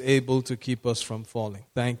 He is able to keep us from falling.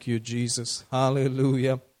 Thank you, Jesus.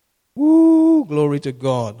 Hallelujah. Woo! Glory to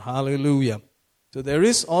God. Hallelujah. So there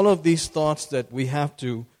is all of these thoughts that we have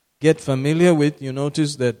to get familiar with. You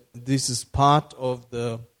notice that this is part of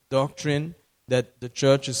the doctrine that the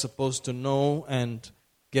church is supposed to know and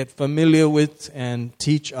get familiar with and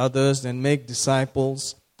teach others and make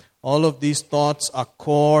disciples. All of these thoughts are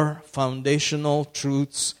core, foundational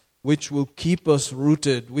truths which will keep us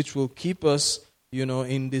rooted, which will keep us,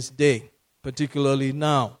 in this day, particularly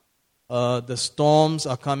now. The storms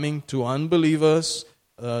are coming to unbelievers.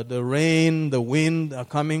 The rain, the wind are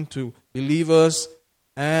coming to believers.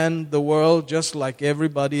 And the world just like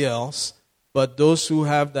everybody else. But those who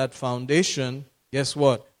have that foundation, guess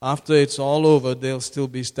what? After it's all over, they'll still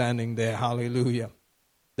be standing there. Hallelujah.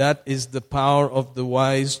 That is the power of the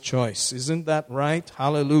wise choice. Isn't that right?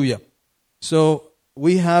 Hallelujah. So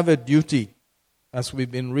we have a duty, as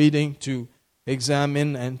we've been reading, to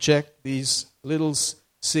examine and check these little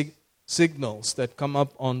signals that come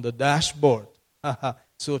up on the dashboard,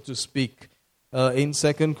 so to speak. In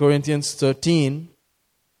 2 Corinthians 13,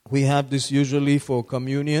 we have this usually for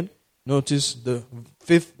communion. Notice the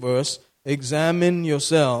 5th verse. Examine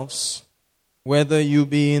yourselves whether you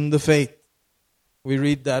be in the faith. We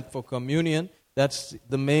read that for communion. That's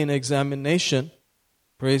the main examination.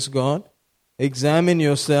 Praise God. Examine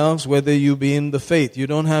yourselves whether you be in the faith. You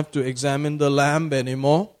don't have to examine the lamb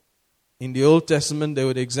anymore. In the Old Testament, they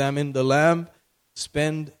would examine the lamb,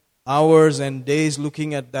 spend hours and days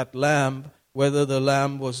looking at that lamb, whether the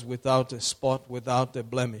lamb was without a spot, without a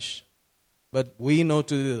blemish. But we know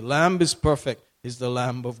today the lamb is perfect, is the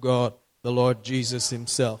Lamb of God, the Lord Jesus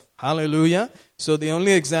Himself. Hallelujah. So the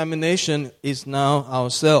only examination is now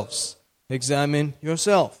ourselves. Examine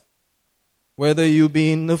yourself, whether you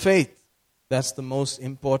be in the faith. That's the most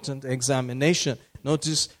important examination.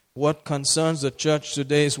 Notice what concerns the church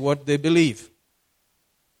today is what they believe.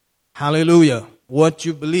 Hallelujah. What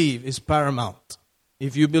you believe is paramount.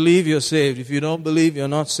 If you believe, you're saved. If you don't believe, you're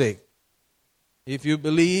not saved. If you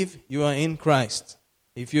believe, you are in Christ.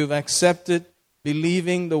 If you've accepted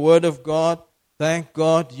believing the Word of God, thank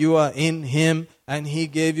God you are in Him and He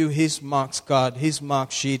gave you His marks card, His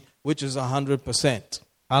mark sheet, which is 100%.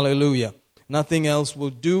 Hallelujah. Nothing else will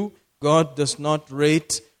do. God does not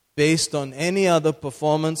rate based on any other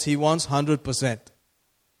performance. He wants 100%.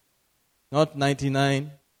 Not 99,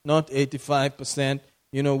 not 85%.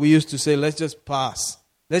 We used to say, let's just pass.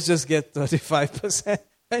 Let's just get 35%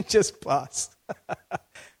 and just pass.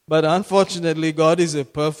 But unfortunately, God is a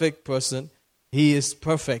perfect person. He is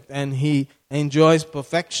perfect and He enjoys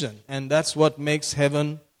perfection. And that's what makes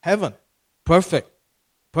heaven, heaven. Perfect.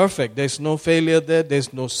 Perfect. There's no failure there.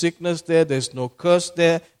 There's no sickness there. There's no curse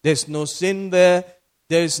there. There's no sin there.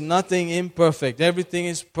 There's nothing imperfect. Everything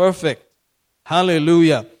is perfect.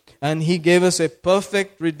 Hallelujah. And He gave us a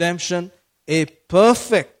perfect redemption. A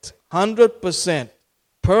perfect, 100%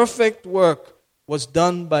 perfect work was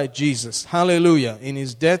done by Jesus. Hallelujah. In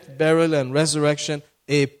His death, burial, and resurrection,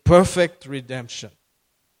 a perfect redemption.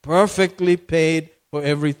 Perfectly paid for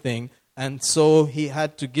everything. And so He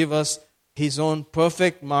had to give us His own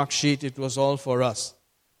perfect mark sheet. It was all for us.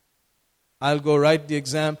 I'll go write the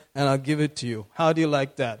exam and I'll give it to you. How do you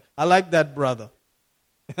like that? I like that brother.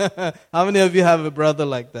 How many of you have a brother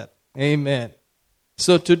like that? Amen.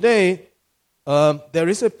 So today, there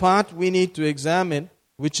is a part we need to examine,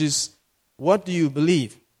 which is, what do you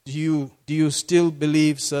believe? Do you still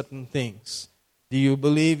believe certain things? Do you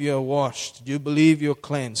believe you're washed? Do you believe you're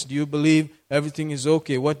cleansed? Do you believe everything is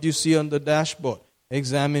okay? What do you see on the dashboard?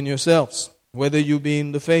 Examine yourselves, whether you be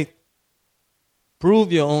in the faith.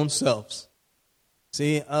 Prove your own selves.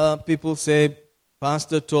 See, people say,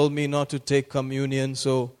 Pastor told me not to take communion,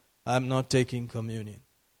 so I'm not taking communion.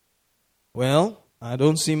 Well, I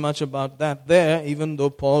don't see much about that there, even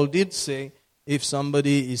though Paul did say, if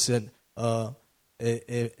somebody is a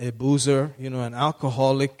boozer, an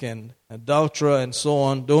alcoholic and adulterer and so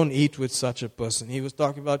on, don't eat with such a person. He was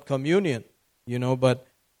talking about communion, but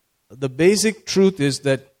the basic truth is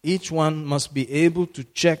that each one must be able to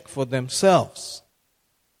check for themselves.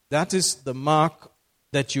 That is the mark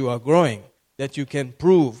that you are growing, that you can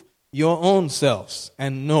prove your own selves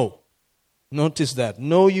and know. Notice that.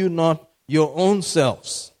 Know you not your own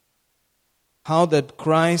selves. How that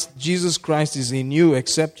Jesus Christ is in you,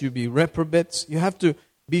 except you be reprobates. You have to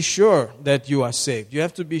be sure that you are saved. You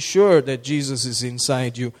have to be sure that Jesus is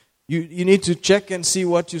inside you. You need to check and see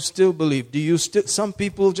what you still believe. Some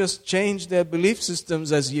people just change their belief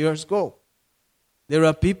systems as years go. There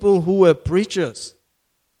are people who were preachers,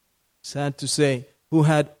 sad to say, who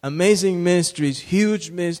had amazing ministries,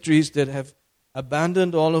 huge ministries, that have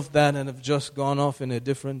abandoned all of that and have just gone off in a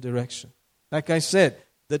different direction. Like I said,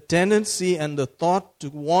 the tendency and the thought to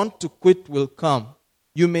want to quit will come.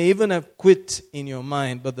 You may even have quit in your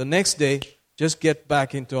mind, but the next day, just get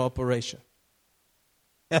back into operation.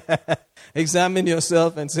 Examine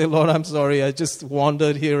yourself and say, Lord, I'm sorry, I just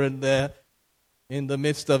wandered here and there in the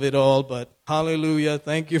midst of it all, but hallelujah,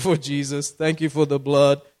 thank you for Jesus, thank you for the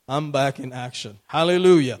blood, I'm back in action.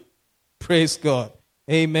 Hallelujah. Praise God.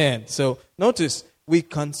 Amen. So notice, we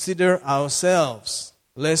consider ourselves,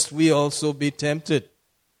 lest we also be tempted.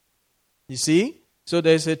 You see? So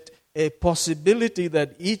there's a possibility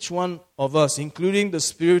that each one of us, including the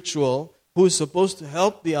spiritual, who is supposed to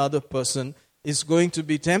help the other person, is going to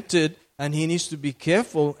be tempted, and he needs to be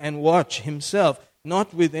careful and watch himself,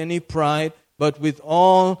 not with any pride, but with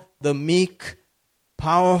all the meek,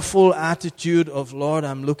 powerful attitude of, Lord,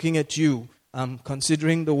 I'm looking at you. I'm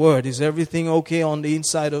considering the word. Is everything okay on the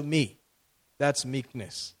inside of me? That's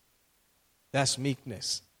meekness. That's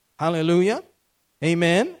meekness. Hallelujah.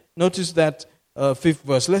 Amen. Notice that fifth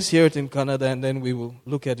verse. Let's hear it in Kannada and then we will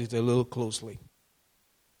look at it a little closely.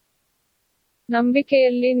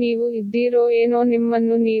 ನಂಬಿಕೆಯಲ್ಲಿ ನೀವು ಇದ್ದೀರೋ ಏನೋ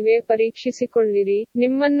ನಿಮ್ಮನ್ನು ನೀವೇ ಪರೀಕ್ಷಿಸಿಕೊಳ್ಳಿರಿ,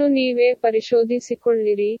 ನಿಮ್ಮನ್ನು ನೀವೇ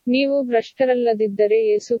ಪರಿಶೋಧಿಸಿಕೊಳ್ಳಿರಿ, ನೀವು ಭ್ರಷ್ಟರಲ್ಲದಿದ್ದರೆ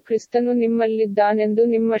ಯೇಸು ಕ್ರಿಸ್ತನು ನಿಮ್ಮಲ್ಲಿದ್ದಾನೆಂದು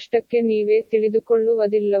ನಿಮ್ಮಷ್ಟಕ್ಕೆ ನೀವೇ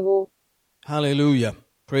ತಿಳಿದುಕೊಳ್ಳುವುದಿಲ್ಲವೋ. Hallelujah.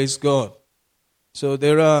 Praise God. So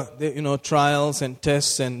there are trials and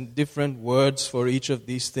tests and different words for each of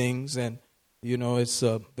these things, and it's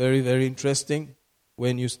very, very interesting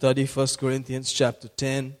when you study 1 Corinthians chapter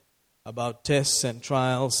 10 about tests and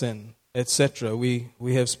trials and etc.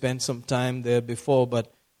 We have spent some time there before, but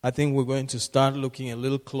I think we're going to start looking a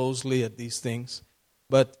little closely at these things.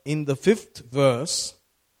 But in the 5th verse,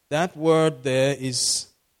 that word there is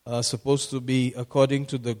supposed to be, according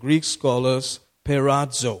to the Greek scholars,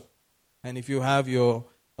 perazzo. And if you have your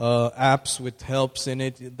apps with helps in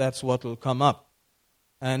it, that's what will come up.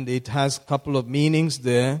 And it has a couple of meanings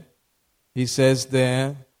there. He says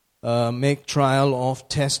there, make trial of,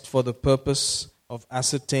 test for the purpose of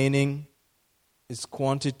ascertaining its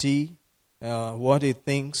quantity, what it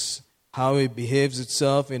thinks, how it behaves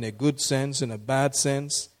itself in a good sense, in a bad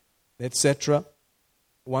sense, etc.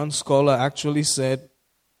 One scholar actually said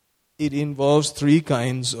it involves 3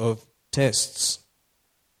 kinds of tests.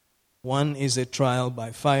 One is a trial by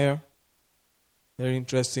fire. Very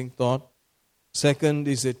interesting thought. Second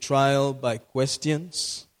is a trial by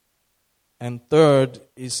questions. And third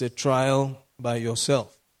is a trial by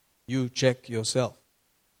yourself. You check yourself.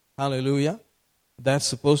 Hallelujah. That's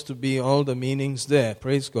supposed to be all the meanings there.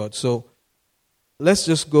 Praise God. So let's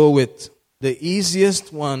just go with the easiest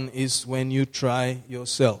one is when you try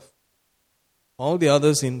yourself. All the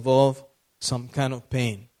others involve some kind of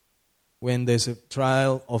pain. When there's a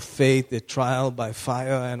trial of faith, a trial by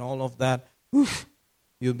fire and all of that,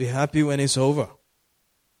 you'll be happy when it's over.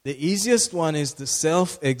 The easiest one is the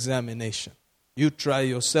self-examination. You try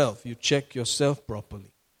yourself. You check yourself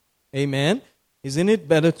properly. Amen? Isn't it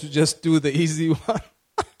better to just do the easy one?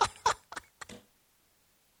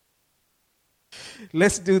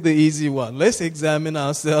 Let's do the easy one. Let's examine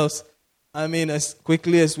ourselves, as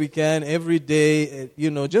quickly as we can, every day.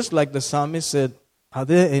 Just like the psalmist said, Are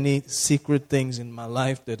there any secret things in my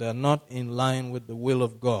life that are not in line with the will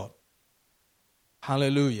of God?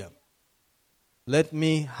 Hallelujah. Let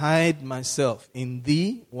me hide myself in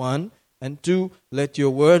thee, 1, and 2, let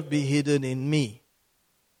your word be hidden in me,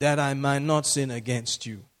 that I might not sin against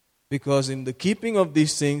you. Because in the keeping of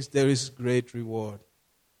these things, there is great reward.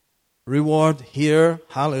 Reward here,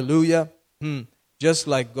 hallelujah. Just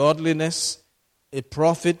like godliness, it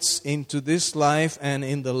profits into this life and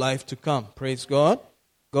in the life to come. Praise God.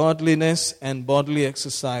 Godliness and bodily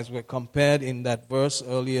exercise were compared in that verse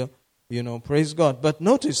earlier. Praise God. But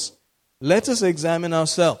notice, let us examine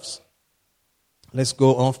ourselves. Let's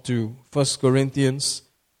go off to 1 Corinthians,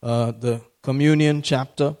 the communion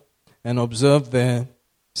chapter, and observe there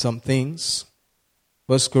some things.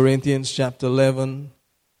 1 Corinthians chapter 11,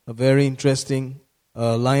 a very interesting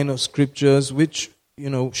line of scriptures which,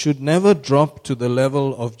 should never drop to the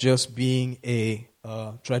level of just being a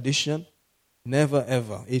tradition. Never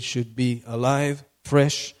ever. It should be alive,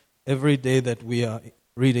 fresh, every day that we are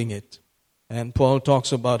reading it. And Paul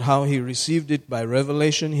talks about how he received it by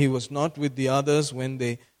revelation. He was not with the others when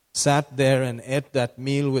they sat there and ate that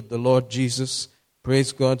meal with the Lord Jesus.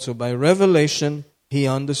 Praise God. So by revelation, he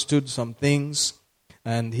understood some things.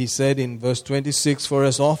 And he said in verse 26, for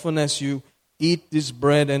as often as you eat this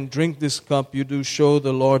bread and drink this cup, you do show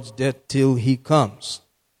the Lord's death till he comes.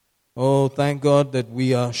 Oh, thank God that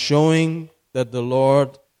we are showing that the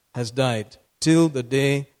Lord has died till the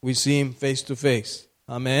day we see him face to face.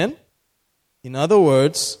 Amen? In other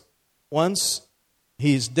words, once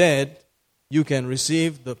he is dead, you can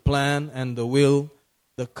receive the plan and the will,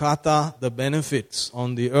 the kata, the benefits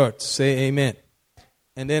on the earth. Say amen.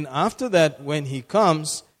 And then after that, when he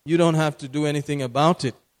comes, you don't have to do anything about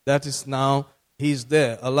it. That is now, he's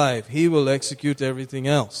there, alive. He will execute everything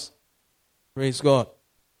else. Praise God.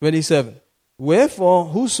 27. Wherefore,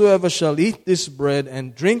 whosoever shall eat this bread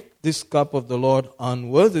and drink this cup of the Lord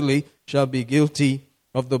unworthily shall be guilty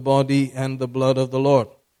of the body and the blood of the Lord.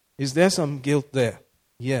 Is there some guilt there?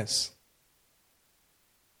 Yes.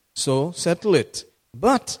 So, settle it.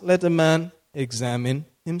 But let a man examine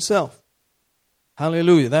himself.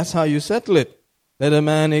 Hallelujah. That's how you settle it. Let a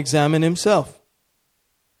man examine himself.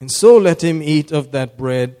 And so let him eat of that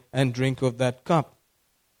bread and drink of that cup.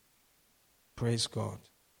 Praise God.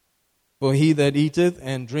 For he that eateth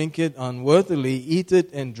and drinketh unworthily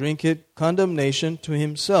eateth and drinketh condemnation to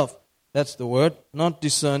himself. That's the word, not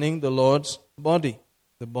discerning the Lord's body,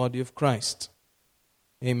 the body of Christ.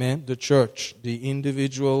 Amen. The church, the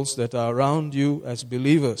individuals that are around you as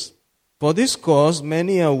believers. For this cause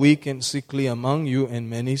many are weak and sickly among you, and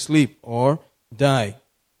many sleep or die.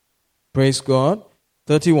 Praise God.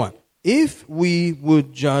 31. If we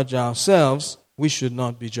would judge ourselves, we should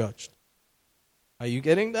not be judged. Are you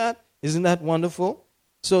getting that? Isn't that wonderful?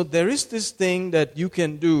 So there is this thing that you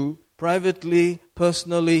can do privately,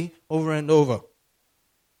 personally, over and over.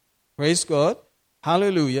 Praise God.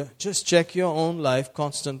 Hallelujah. Just check your own life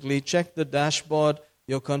constantly. Check the dashboard,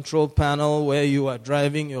 your control panel where you are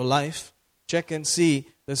driving your life. Check and see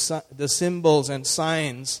the symbols and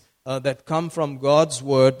signs that come from God's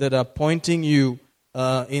word that are pointing you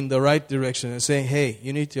in the right direction and saying, hey,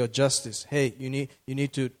 you need your justice. Hey, you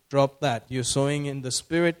need to drop that. You're sowing in the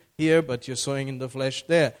spirit here, but you're sowing in the flesh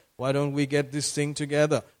there. Why don't we get this thing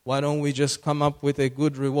together? Why don't we just come up with a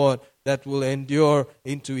good reward that will endure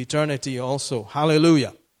into eternity also?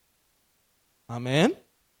 Hallelujah. Amen.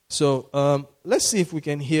 So let's see if we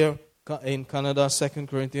can hear in Kannada 2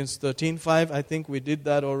 Corinthians 13:5. I think we did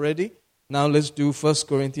that already. Now let's do 1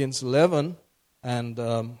 Corinthians 11. And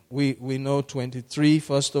we know 23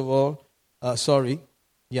 first of all. Let's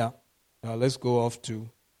go off to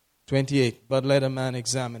 28. But let a man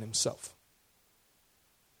examine himself.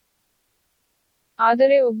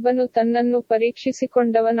 ಆದರೆ ಒಬ್ಬನು ತನ್ನನ್ನು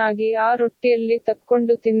ಪರೀಕ್ಷಿಸಿಕೊಂಡವನಾಗಿ ಆ ರೊಟ್ಟಿಯಲ್ಲಿ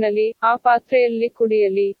ತಕ್ಕೊಂಡು ತಿನ್ನಲಿ, ಆ ಪಾತ್ರೆಯಲ್ಲಿ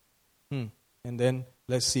ಕುಡಿಯಲಿ. And then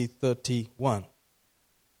let's see 31.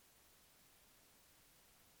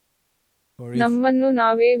 ನಮ್ಮನ್ನು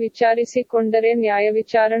ನಾವೇ ವಿಚಾರಿಸಿಕೊಂಡರೆ ನ್ಯಾಯ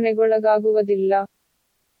ವಿಚಾರಣೆಗೊಳಗಾಗುವುದಿಲ್ಲ.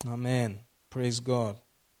 Amen. Praise God.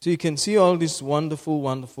 So you can see all these wonderful,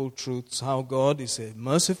 wonderful truths, how God is a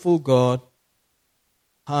merciful God.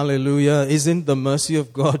 Hallelujah. Isn't the mercy of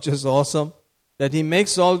God just awesome? That He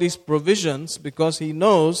makes all these provisions because He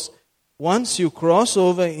knows once you cross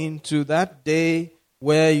over into that day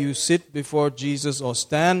where you sit before Jesus, or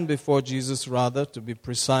stand before Jesus rather, to be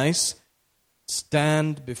precise,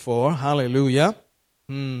 stand before, hallelujah.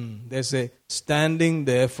 There's a standing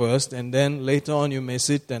there first, and then later on you may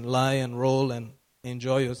sit and lie and roll and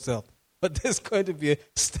enjoy yourself. But there's going to be a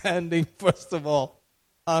standing first of all.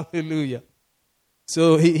 Hallelujah. So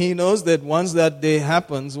he knows that once that day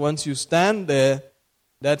happens, once you stand there,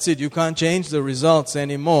 That's it. You can't change the results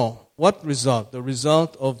anymore. What result? The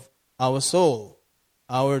result of our soul,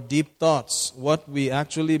 our deep thoughts, what we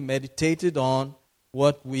actually meditated on,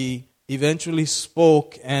 what we eventually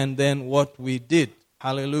spoke, and then what we did.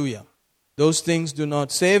 Hallelujah. Those things do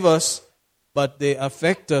not save us, but they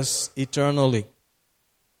affect us eternally.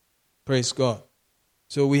 Praise God.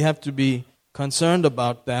 So we have to be concerned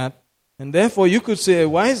about that. And therefore you could say a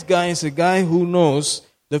wise guy is a guy who knows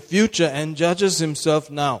the future and judges himself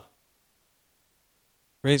now.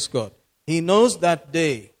 Praise God. He knows that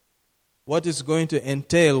day, what it's going to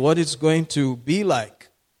entail, what it's going to be like,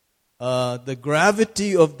 the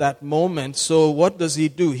gravity of that moment. So what does he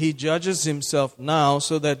do? He judges himself now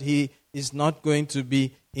so that he is not going to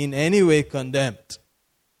be in any way condemned.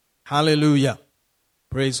 Hallelujah.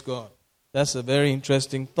 Praise God. That's a very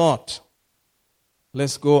interesting thought.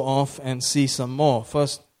 Let's go off and see some more.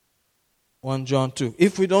 First, 1 John 2.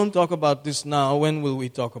 If we don't talk about this now, when will we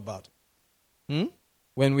talk about it?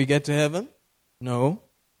 When we get to heaven? No.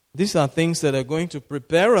 These are things that are going to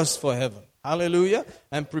prepare us for heaven. Hallelujah.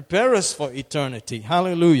 And prepare us for eternity.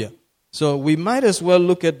 Hallelujah. So we might as well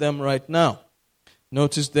look at them right now.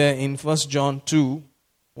 Notice there in 1 John 2,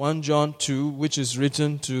 which is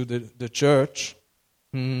written to the church.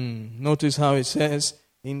 Notice how it says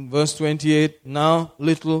in verse 28, now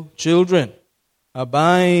little children,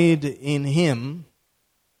 abide in him,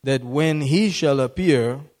 that when he shall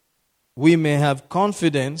appear, we may have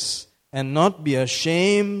confidence and not be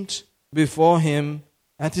ashamed before him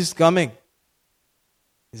at his coming.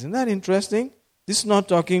 Isn't that interesting? This is not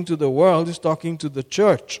talking to the world, it's talking to the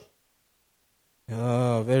church.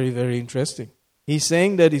 Very, very interesting. He's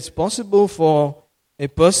saying that it's possible for a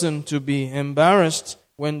person to be embarrassed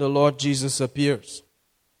when the Lord Jesus appears.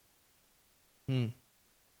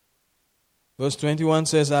 Verse 21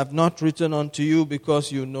 says, I have not written unto you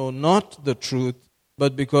because you know not the truth,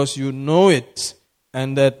 but because you know it,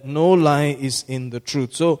 and that no lie is in the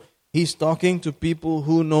truth. So he's talking to people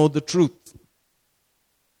who know the truth.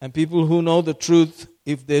 And people who know the truth,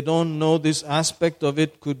 if they don't know this aspect of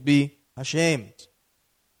it, could be ashamed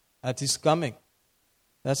at his coming.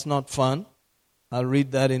 That's not fun. I'll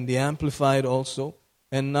read that in the Amplified also.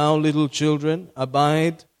 And now, little children,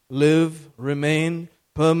 abide, live, remain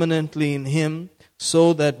permanently in him,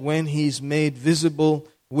 so that when he is made visible,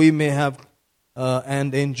 we may have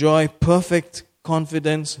and enjoy perfect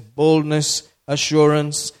confidence, boldness,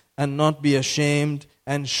 assurance, and not be ashamed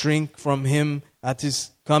and shrink from him at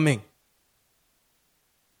his coming.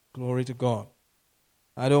 Glory to God.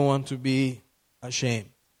 I don't want to be ashamed.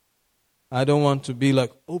 I don't want to be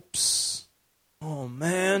like, oops, oh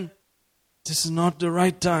man, this is not the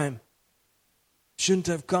right time. Shouldn't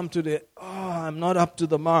have come today. I'm not up to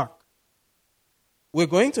the mark. We're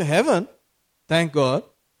going to heaven, thank God,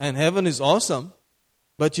 and heaven is awesome.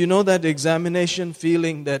 But you know that examination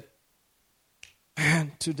feeling that,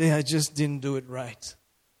 man, today I just didn't do it right.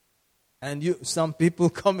 And some people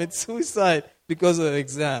commit suicide because of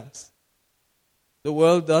exams. The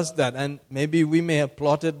world does that, and maybe we may have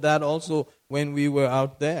plotted that also when we were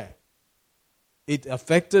out there. It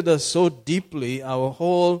affected us so deeply, our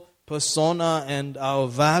whole persona and our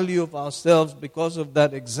value of ourselves because of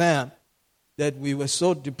that exam, that we were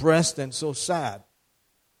so depressed and so sad.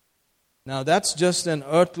 Now that's just an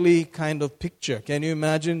earthly kind of picture. Can you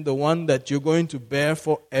imagine the one that you're going to bear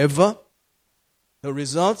forever? The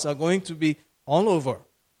results are going to be all over.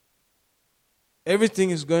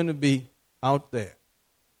 Everything is going to be out there.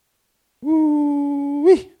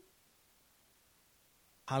 Woo-wee.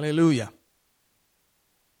 Hallelujah.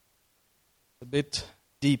 A bit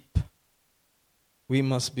deep. We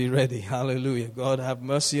must be ready. Hallelujah. God have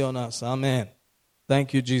mercy on us. Amen.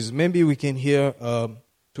 Thank you, Jesus. Maybe we can hear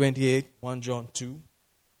 28, 1 John 2.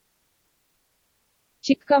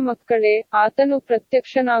 ಚಿಕ್ಕ ಮಕ್ಕಳೇ, ಆತನು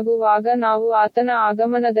ಪ್ರತ್ಯಕ್ಷನಾಗುವಾಗ ನಾವು ಆತನ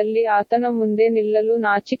ಆಗಮನದಲ್ಲಿ ಆತನ ಮುಂದೆ ನಿಲ್ಲಲು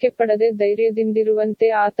ನಾಚಿಕೆಪಡದೆ ಧೈರ್ಯದಿಂದಿರುವಂತೆ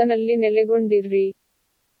ಆತನಲ್ಲಿ ನೆಲೆಗೊಂಡಿರ್ರಿ.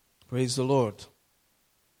 Praise the Lord.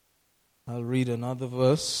 I'll read another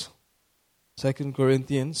verse. 2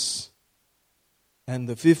 Corinthians and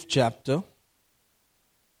the 5th chapter.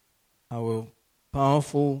 Our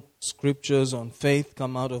powerful scriptures on faith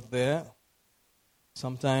come out of there.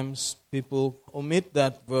 Sometimes people omit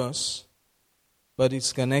that verse, but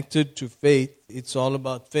it's connected to faith. It's all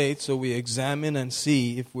about faith, so we examine and see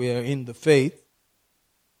if we are in the faith.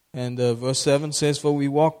 And verse 7 says, for we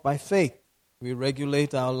walk by faith. We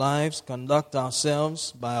regulate our lives, conduct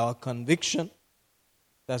ourselves by our conviction.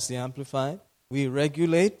 That's the Amplified. We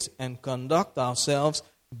regulate and conduct ourselves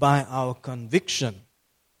by our conviction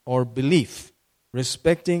or belief,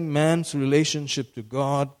 respecting man's relationship to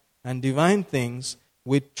God and divine things,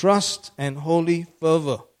 with trust and holy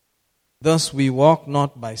fervor. Thus we walk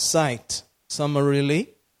not by sight. Summarily,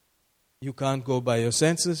 you can't go by your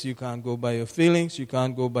senses, you can't go by your feelings, you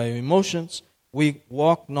can't go by your emotions. We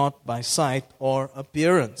walk not by sight or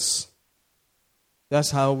appearance.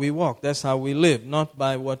 That's how we walk, that's how we live, not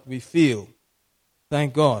by what we feel.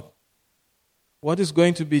 Thank God. What is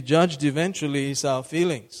going to be judged eventually is our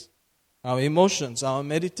feelings, our emotions, our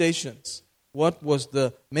meditations. What was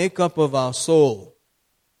the makeup of our soul?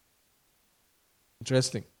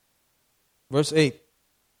 Interesting. Verse 8.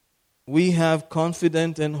 We have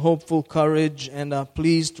confident and hopeful courage and are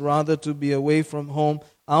pleased rather to be away from home,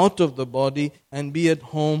 out of the body, and be at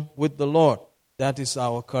home with the Lord. That is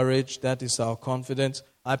our courage. That is our confidence.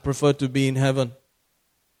 I prefer to be in heaven.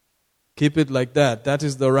 Keep it like that. That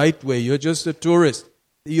is the right way. You're just a tourist.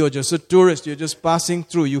 You're just a tourist. You're just passing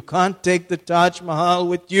through. You can't take the Taj Mahal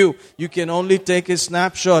with you. You can only take a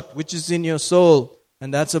snapshot, which is in your soul.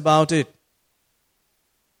 And that's about it.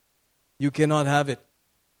 You cannot have it.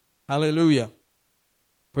 Hallelujah.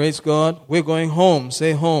 Praise God. We're going home.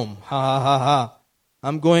 Say home. Ha ha ha ha.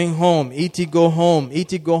 I'm going home. E.T. go home.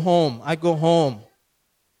 E.T. go home. I go home.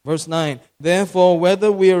 Verse 9. Therefore,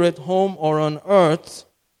 whether we are at home or on earth,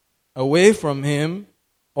 away from Him,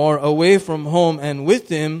 or away from home and with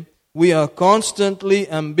Him, we are constantly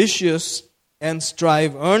ambitious and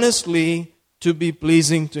strive earnestly to be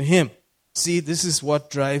pleasing to Him. See, this is what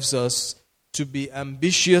drives us to be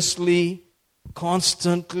ambitiously,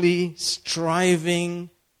 constantly striving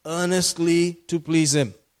earnestly to please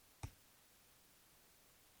Him.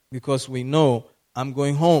 Because we know I'm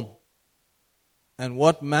going home. And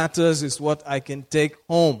what matters is what I can take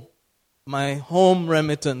home. My home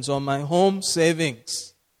remittance or my home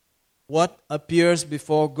savings. What appears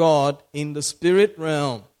before God in the spirit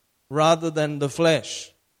realm rather than the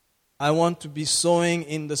flesh. I want to be sowing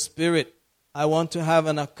in the spirit. I want to have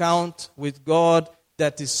an account with God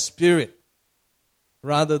that is spirit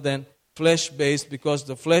rather than flesh-based, because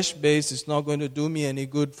the flesh-based is not going to do me any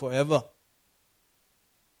good forever.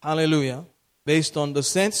 Hallelujah. Based on the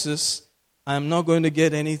senses, I'm not going to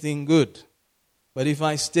get anything good. But if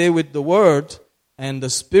I stay with the Word and the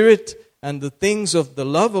Spirit and the things of the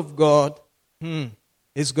love of God,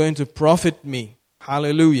 it's going to profit me.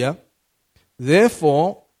 Hallelujah.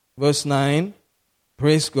 Therefore, verse 9,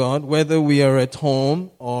 praise God, whether we are at home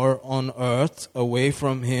or on earth, away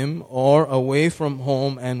from Him or away from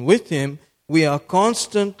home and with Him, we are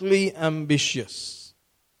constantly ambitious.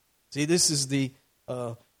 See, this is the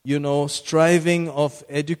striving of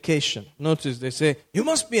education. Notice they say, you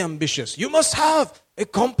must be ambitious. You must have a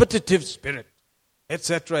competitive spirit,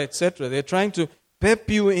 etc., etc. They're trying to pep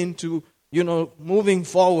you into, moving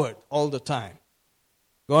forward all the time.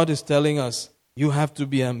 God is telling us, you have to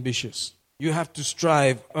be ambitious. You have to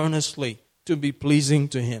strive earnestly to be pleasing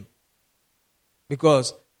to Him.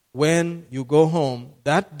 Because when you go home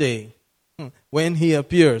that day, when He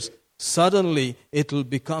appears, suddenly it will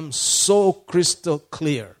become so crystal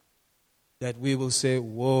clear that we will say,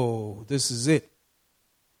 whoa, this is it.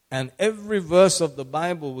 And every verse of the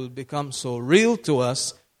Bible will become so real to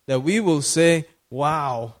us that we will say,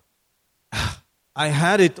 wow, I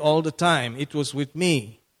had it all the time. It was with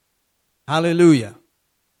me. Hallelujah.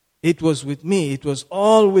 It was with me. It was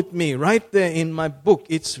all with me. Right there in my book.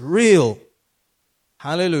 It's real.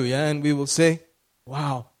 Hallelujah. And we will say,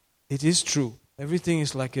 wow, it is true. Everything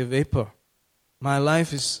is like a vapor. My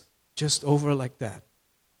life is just over like that.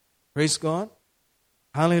 Praise God.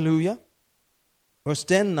 Hallelujah. Verse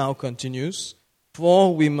 10 now continues.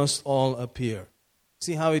 For we must all appear.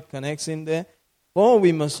 See how it connects in there? For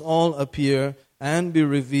we must all appear and be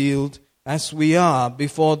revealed as we are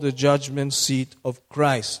before the judgment seat of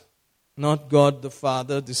Christ. Not God the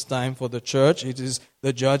Father this time for the church. It is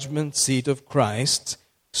the judgment seat of Christ.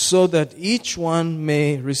 So that each one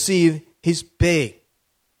may receive his pay.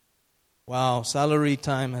 Wow, salary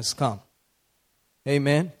time has come.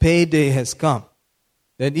 Amen. Payday has come.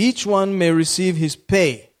 That each one may receive his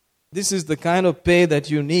pay. This is the kind of pay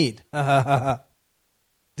that you need.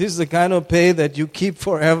 This is the kind of pay that you keep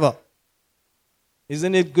forever.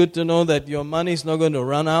 Isn't it good to know that your money is not going to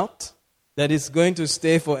run out? That it's going to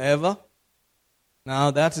stay forever?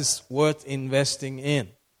 Now that is worth investing in.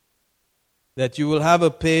 That you will have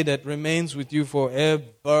a pay that remains with you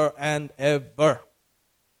forever and ever.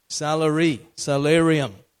 Salary,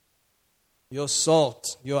 salarium, your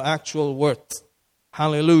salt, your actual worth.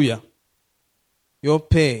 Hallelujah. Your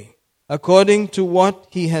pay, according to what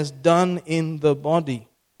He has done in the body,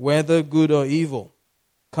 whether good or evil,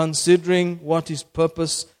 considering what His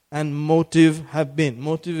purpose and motive have been.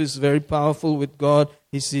 Motive is very powerful with God.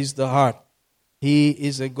 He sees the heart. He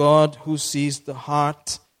is a God who sees the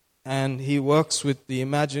heart, and He works with the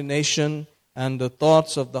imagination and the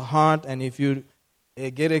thoughts of the heart. And if you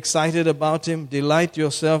get excited about Him, delight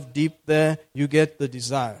yourself deep there, you get the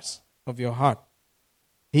desires of your heart.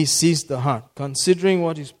 He sees the heart. Considering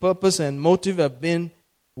what His purpose and motive have been,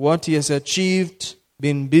 what He has achieved,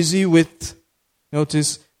 been busy with,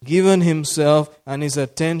 notice, given Himself and His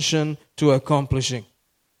attention to accomplishing.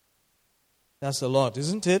 That's a lot,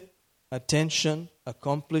 isn't it? Attention,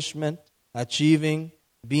 accomplishment, achieving,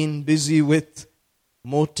 being busy with,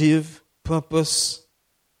 motive, purpose.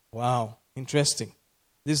 Wow, interesting.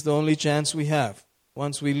 This is the only chance we have.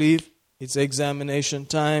 Once we leave, it's examination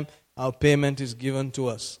time. Our payment is given to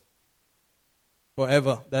us.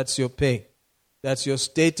 Forever, that's your pay. That's your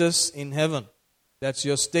status in heaven. That's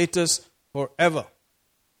your status forever.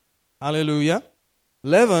 Hallelujah.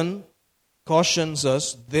 11 cautions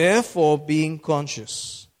us, therefore being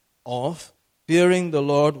conscious of fearing the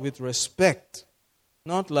Lord with respect.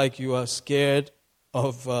 Not like you are scared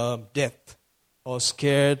of death or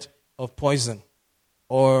scared of poison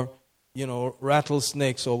or,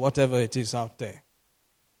 rattlesnakes or whatever it is out there.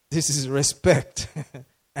 This is respect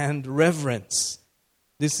and reverence.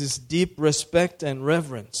 This is deep respect and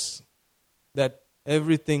reverence that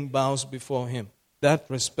everything bows before Him. That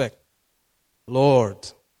respect.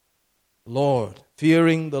 Lord,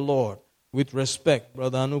 fearing the Lord with respect.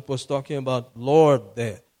 Brother Anup was talking about Lord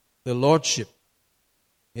there, the Lordship.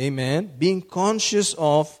 Amen. Being conscious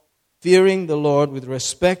of fearing the Lord with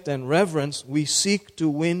respect and reverence, we seek to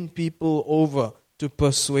win people over, to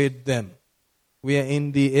persuade them. We are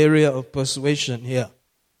in the area of persuasion here.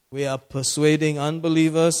 We are persuading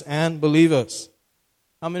unbelievers and believers.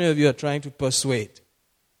 How many of you are trying to persuade?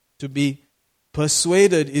 To be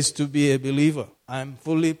persuaded is to be a believer. I'm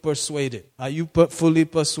fully persuaded. Are you fully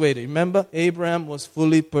persuaded? Remember, Abraham was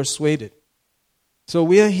fully persuaded. So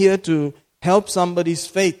we are here to help somebody's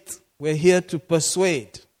faith. We're here to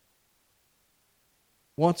persuade.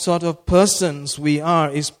 What sort of persons we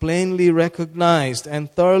are is plainly recognized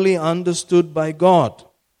and thoroughly understood by God.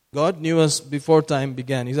 God knew us before time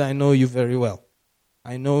began. He said, I know you very well.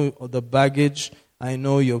 I know the baggage. I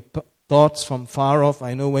know your thoughts from far off.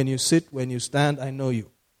 I know when you sit, when you stand. I know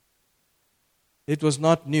you. It was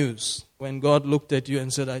not news when God looked at you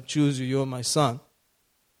and said, I choose you, you're my son.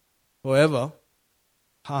 However,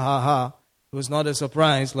 it was not a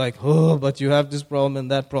surprise like, oh, but you have this problem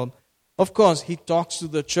and that problem. Of course, He talks to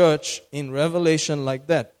the church in Revelation like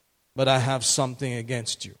that. But I have something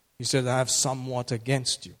against you. He says, I have somewhat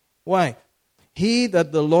against you. Why? He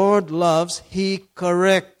that the Lord loves, He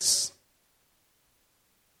corrects.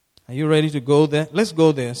 Are you ready to go there? Let's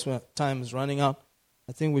go there. So time is running out.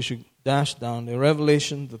 I think we should dash down to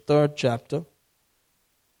Revelation, the 3rd chapter.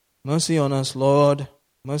 Mercy on us, Lord.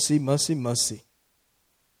 Mercy, mercy, mercy.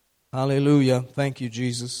 Hallelujah. Thank you,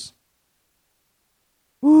 Jesus.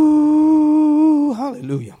 Ooh,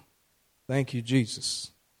 hallelujah. Thank you,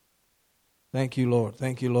 Jesus. Thank you, Lord.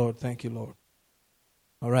 Thank you, Lord. Thank you, Lord.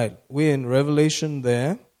 All right. We're in Revelation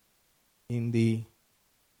there in the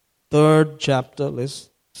 3rd chapter. Let's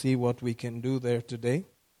see what we can do there today.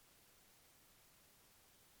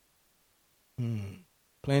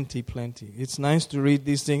 Plenty. It's nice to read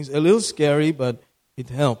these things. A little scary, but it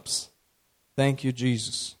helps. Thank you,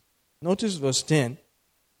 Jesus. Notice verse 10.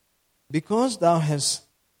 Because thou hast,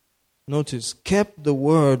 notice, kept the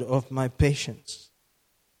word of my patience.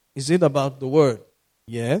 Is it about the word?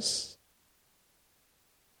 Yes.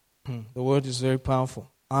 The word is very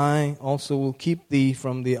powerful. I also will keep thee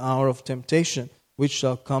from the hour of temptation, which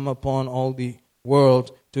shall come upon all the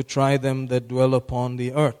world to try them that dwell upon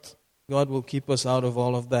the earth. God will keep us out of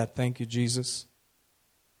all of that. Thank you, Jesus.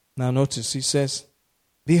 Now notice, He says,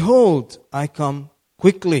 Behold, I come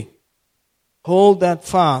quickly. Hold that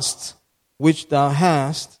fast which thou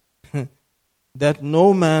hast, that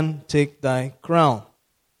no man take thy crown.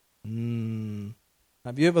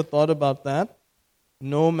 Have you ever thought about that?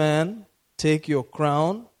 No man take your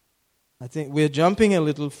crown. I think we're jumping a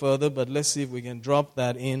little further, but let's see if we can drop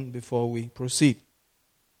that in before we proceed.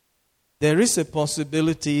 There is a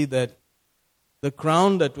possibility that the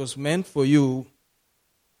crown that was meant for you,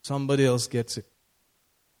 somebody else gets it.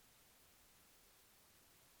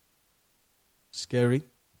 Scary.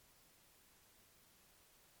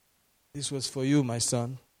 This was for you, my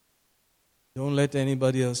son. Don't let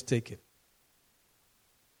anybody else take it.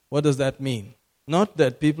 What does that mean? Not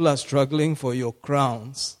that people are struggling for your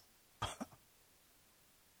crowns.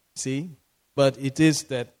 See? But it is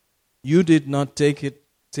that you did not take it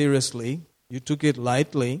seriously. You took it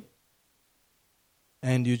lightly.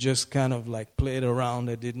 and you just kind of like played around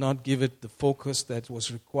and did not give it the focus that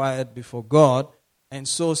was required before God, and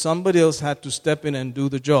so somebody else had to step in and do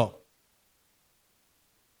the job.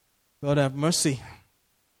 God have mercy.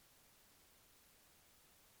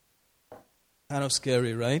 Kind of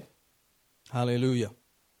scary, right? Hallelujah.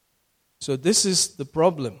 So this is the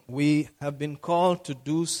problem. We have been called to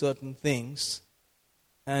do certain things,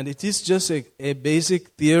 and it is just a basic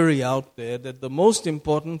theory out there that the most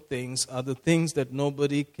important things are the things that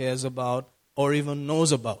nobody cares about or even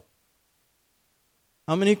knows about.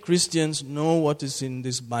 How many Christians know what is in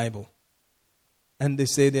this Bible? And they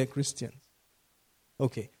say they're Christians.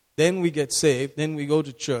 Okay, then we get saved, then we go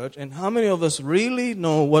to church, and how many of us really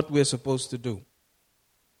know what we're supposed to do?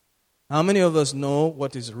 How many of us know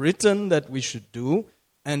what is written that we should do,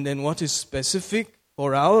 and then what is specific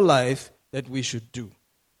for our life that we should do?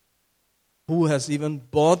 Who has even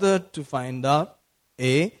bothered to find out?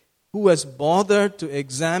 Who has bothered to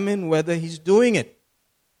examine whether he's doing it?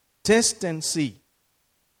 Test and see.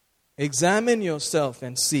 Examine yourself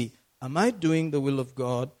and see, am I doing the will of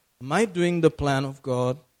God? Am I doing the plan of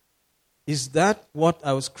God? Is that what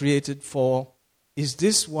I was created for? Is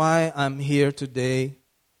this why I'm here today?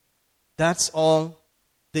 That's all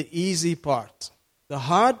the easy part. The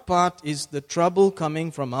hard part is the trouble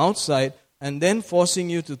coming from outside and then forcing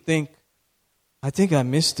you to think, I think I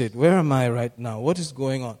missed it. Where am I right now? What is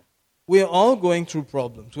going on? We're all going through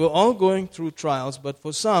problems. We're all going through trials, but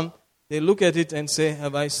for some, they look at it and say,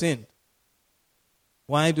 have I sinned?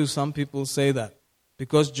 Why do some people say that?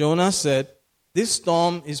 Because Jonah said, this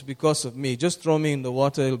storm is because of me. Just throw me in the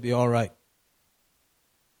water, it'll be all right.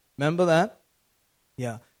 Remember that?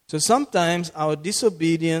 Yeah. So sometimes our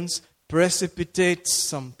disobedience precipitates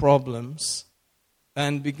some problems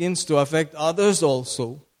and begins to affect others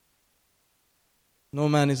also. No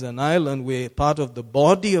man is an island. We're part of the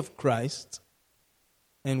body of Christ.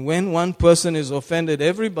 And when one person is offended,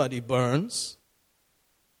 everybody burns.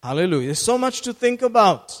 Hallelujah. There's so much to think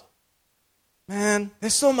about. Man,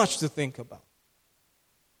 there's so much to think about.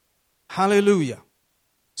 Hallelujah.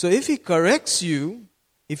 So if he corrects you,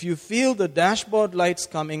 if you feel the dashboard lights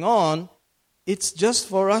coming on, it's just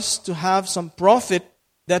for us to have some profit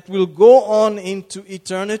that will go on into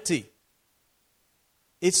eternity.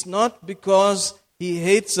 It's not because he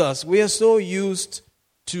hates us. We are so used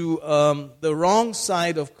to the wrong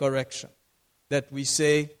side of correction that we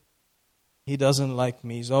say, he doesn't like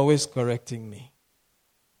me. He's always correcting me.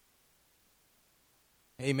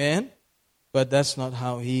 Amen? But that's not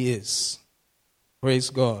how he is. Praise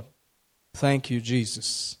God. Thank you,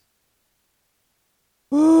 Jesus.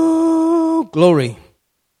 Oh, glory.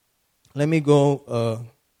 Let me go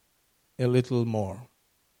a little more.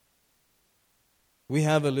 We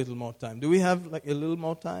have a little more time. Do we have like a little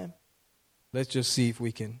more time? Let's just see if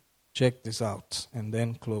we can check this out and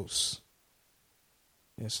then close.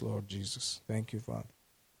 Yes, Lord Jesus. Thank you, Father.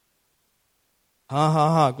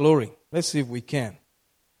 Glory. Let's see if we can.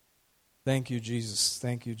 Thank you, Jesus.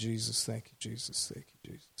 Thank you, Jesus. Thank you, Jesus. Thank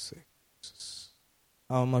you, Jesus. Thank you, Jesus.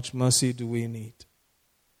 How much mercy do we need?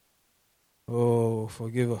 Oh,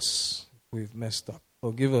 forgive us if we've messed up.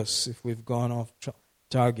 Forgive us if we've gone off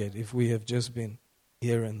target, if we have just been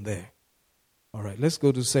here and there. All right, let's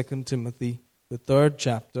go to 2 Timothy, the 3rd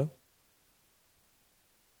chapter.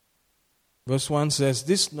 Verse 1 says,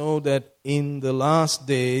 this know that in the last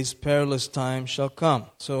days perilous times shall come.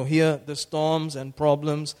 So here the storms and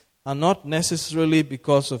problems are not necessarily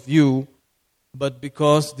because of you, but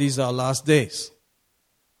because these are last days.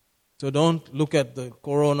 So don't look at the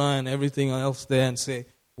corona and everything else there and say,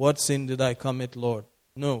 what sin did I commit, Lord?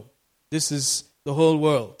 No, this is the whole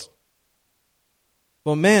world.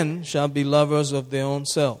 For men shall be lovers of their own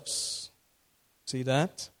selves. See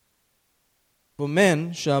that? For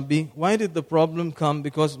men shall be... Why did the problem come?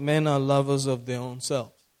 Because men are lovers of their own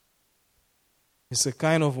selves. It's a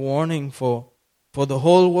kind of warning for the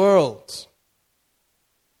whole world.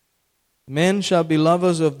 Men shall be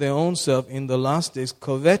lovers of their own self in the last days,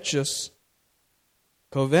 covetous,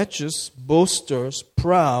 boasters,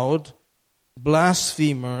 proud,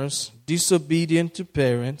 blasphemers, disobedient to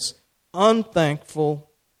parents, unthankful,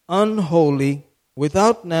 unholy,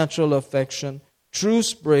 without natural affection,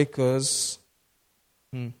 truce breakers.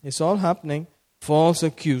 It's all happening. False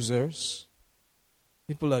accusers.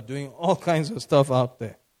 People are doing all kinds of stuff out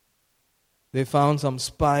there. They found some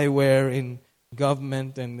spyware in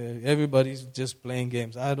government and everybody's just playing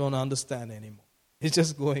games. I don't understand anymore. It's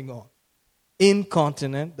just going on.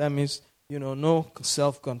 Incontinent, that means, no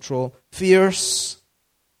self-control. Fierce,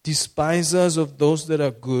 despisers of those that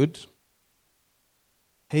are good.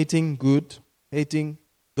 Hating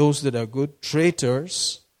those that are good.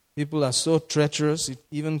 Traitors, People are so treacherous, it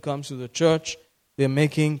even comes to the church. They're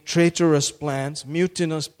making traitorous plans,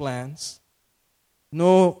 mutinous plans.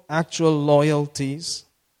 No actual loyalties.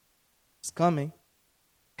 It's coming.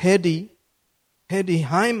 Heady,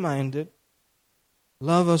 high-minded,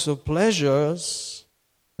 lovers of pleasures.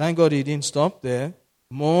 Thank God he didn't stop there.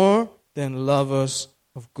 More than lovers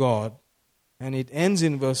of God. And it ends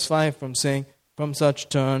in verse 5 from saying, from such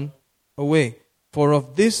turn away. For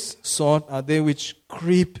of this sort are they which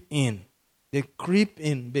creep in. They creep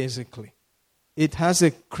in, basically. It has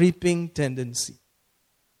a creeping tendency.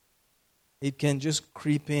 It can just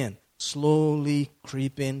creep in, slowly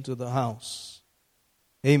creep into the house.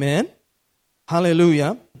 Amen?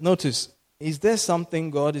 Hallelujah. Notice, is there something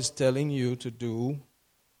God is telling you to do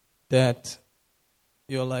that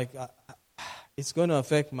you're like, it's going to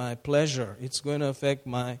affect my pleasure, it's going to affect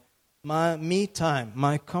my me time,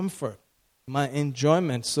 my comfort, my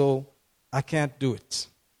enjoyment, so I can't do it?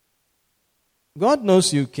 God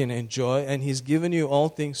knows you can enjoy, and He's given you all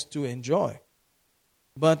things to enjoy.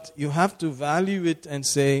 But you have to value it and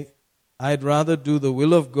say, I'd rather do the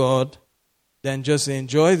will of God than just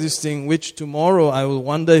enjoy this thing, which tomorrow I will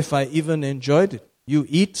wonder if I even enjoyed it. You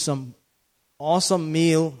eat some awesome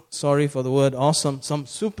meal, sorry for the word awesome, some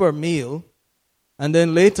super meal, and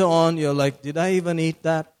then later on you're like, did I even eat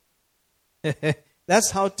that?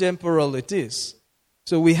 That's how temporal it is.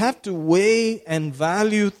 So we have to weigh and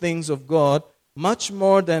value things of God much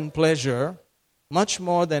more than pleasure, much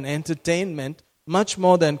more than entertainment, much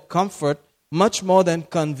more than comfort, much more than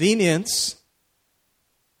convenience.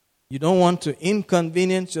 You don't want to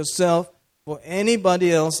inconvenience yourself for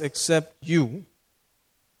anybody else except you.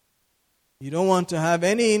 You don't want to have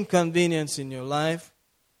any inconvenience in your life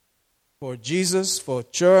for Jesus, for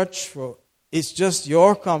church, it's just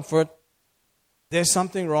your comfort. There's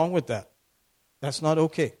something wrong with that. That's not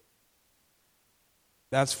okay.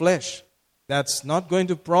 That's flesh. That's not going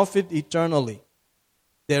to profit eternally.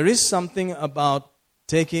 There is something about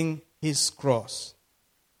taking His cross,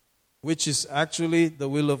 which is actually the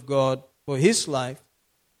will of God for His life.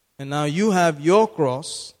 And now you have your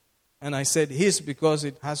cross, and I said His because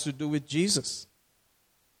it has to do with Jesus.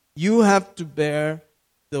 You have to bear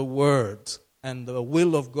the word and the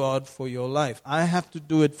will of God for your life. I have to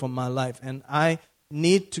do it for my life, and I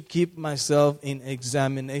need to keep myself in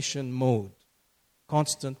examination mode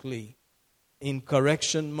constantly, in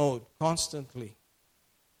correction mode constantly,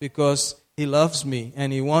 because He loves me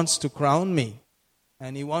and He wants to crown me,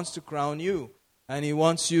 and He wants to crown you, and He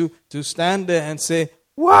wants you to stand there and say,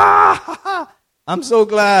 wow, I'm so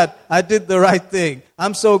glad I did the right thing.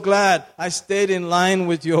 I'm so glad I stayed in line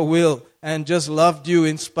with your will and just loved you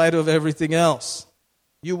in spite of everything else.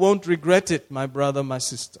 You won't regret it, my brother, my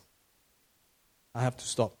sister. I have to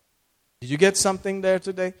stop. Did you get something there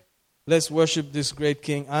today? Let's worship this great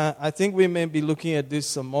King. I think we may be looking at this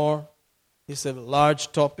some more. It's a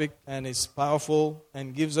large topic, and it's powerful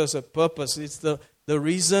and gives us a purpose. It's the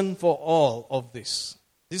reason for all of this.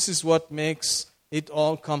 This is what makes it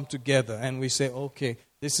all come together. And we say, okay,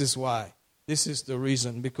 this is why. This is the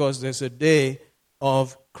reason. Because there's a day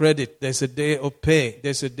of credit. There's a day of pay.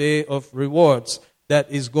 There's a day of rewards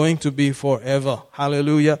that is going to be forever.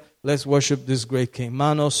 Hallelujah. Let's worship this great King.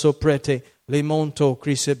 Mano soprete, le monto,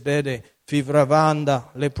 crisebede, fivravanda,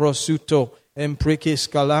 le prosuto, empricis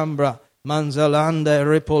calambra, manzalanda,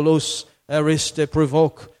 repolus, ariste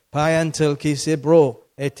provoc, piantel kisebro,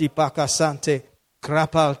 etipacasante,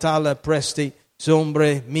 crapaltala presti,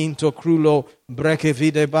 sombre, minto crulo, breque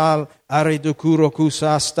videbal, ariducuro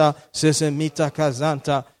cusasta, sesemita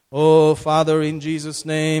casanta. Oh, Father, in Jesus'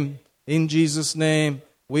 name,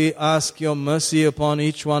 we ask your mercy upon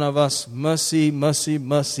each one of us. Mercy, mercy,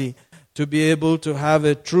 mercy. To be able to have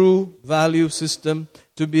a true value system,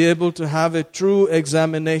 to be able to have a true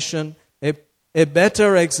examination, a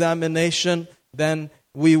better examination than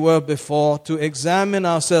we were before, to examine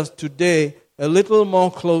ourselves today a little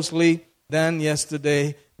more closely than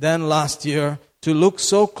yesterday, than last year, to look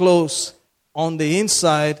so close on the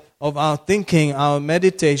inside of our thinking, our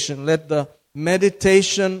meditation. Let the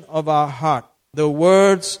meditation of our heart, the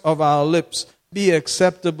words of our lips, be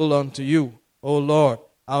acceptable unto you, O Lord,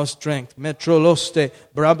 our strength. Metroloste,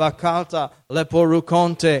 brabacalta,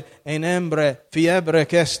 leporuconte, enembre, fiebre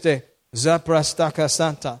keste, zaprastaka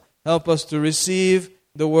santa. Help us to receive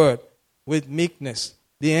the word with meekness,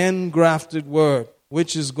 the engrafted word,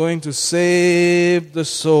 which is going to save the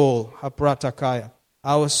soul. Hapratakaya.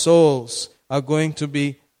 Our souls are going to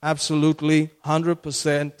be absolutely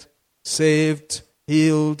 100% saved,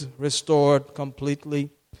 healed, restored completely,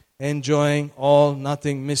 enjoying all,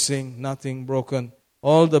 nothing missing, nothing broken.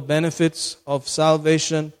 All the benefits of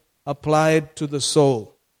salvation applied to the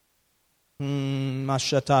soul.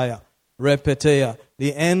 Mashataya, Repetea,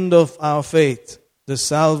 the end of our faith, the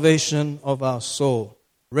salvation of our soul.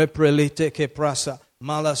 Reprelite ke prasa,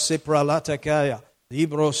 mala sipralatakaya,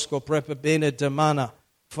 librosko prepebene demana.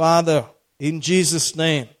 Father, in Jesus'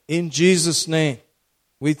 name,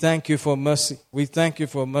 we thank you for mercy. We thank you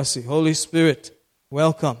for mercy. Holy Spirit,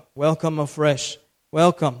 welcome afresh.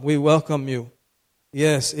 Welcome, we welcome you.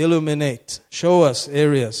 Yes, illuminate. Show us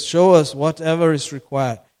areas. Show us whatever is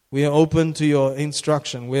required. We are open to your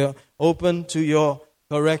instruction. We are open to your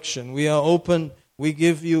correction. We are open. We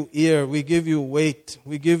give you ear. We give you weight.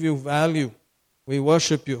 We give you value. We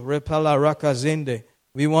worship you. Repala rakazinde.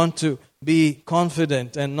 We want to be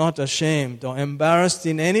confident and not ashamed or embarrassed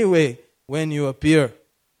in any way when you appear.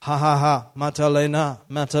 Ha ha ha. Matalena,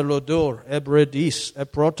 matalodor, ebredis,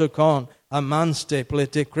 eprotokon, amanste,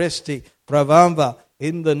 pletekresti, pravamba.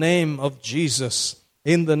 In the name of Jesus.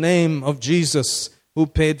 In the name of Jesus, who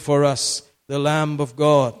paid for us, the Lamb of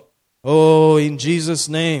God. Oh, in Jesus'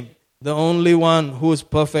 name, the only one who is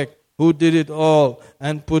perfect, who did it all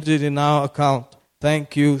and put it in our account.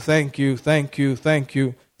 Thank you, thank you, thank you, thank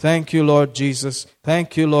you. Thank you, Lord Jesus.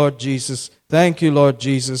 Thank you, Lord Jesus. Thank you, Lord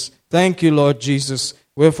Jesus. Thank you, Lord Jesus.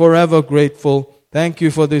 We're forever grateful. Thank you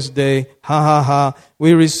for this day. Ha ha ha.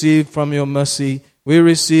 We receive from your mercy. We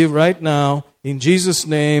receive right now. In Jesus'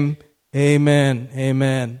 name, amen.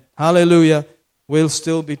 Amen. Hallelujah. We'll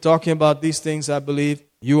still be talking about these things, I believe.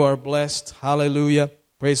 You are blessed. Hallelujah.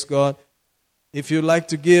 Praise God. If you'd like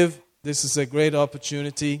to give, this is a great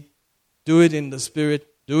opportunity. Do it in the Spirit.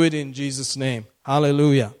 Do it in Jesus' name.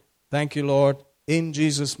 Hallelujah. Thank you, Lord. In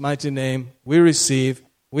Jesus' mighty name, we receive.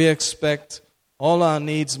 We expect all our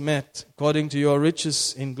needs met according to your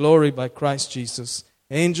riches in glory by Christ Jesus.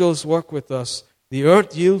 Angels work with us. The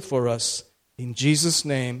earth yield for us. In Jesus'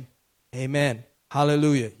 name, amen.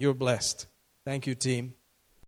 Hallelujah. You're blessed. Thank you, team.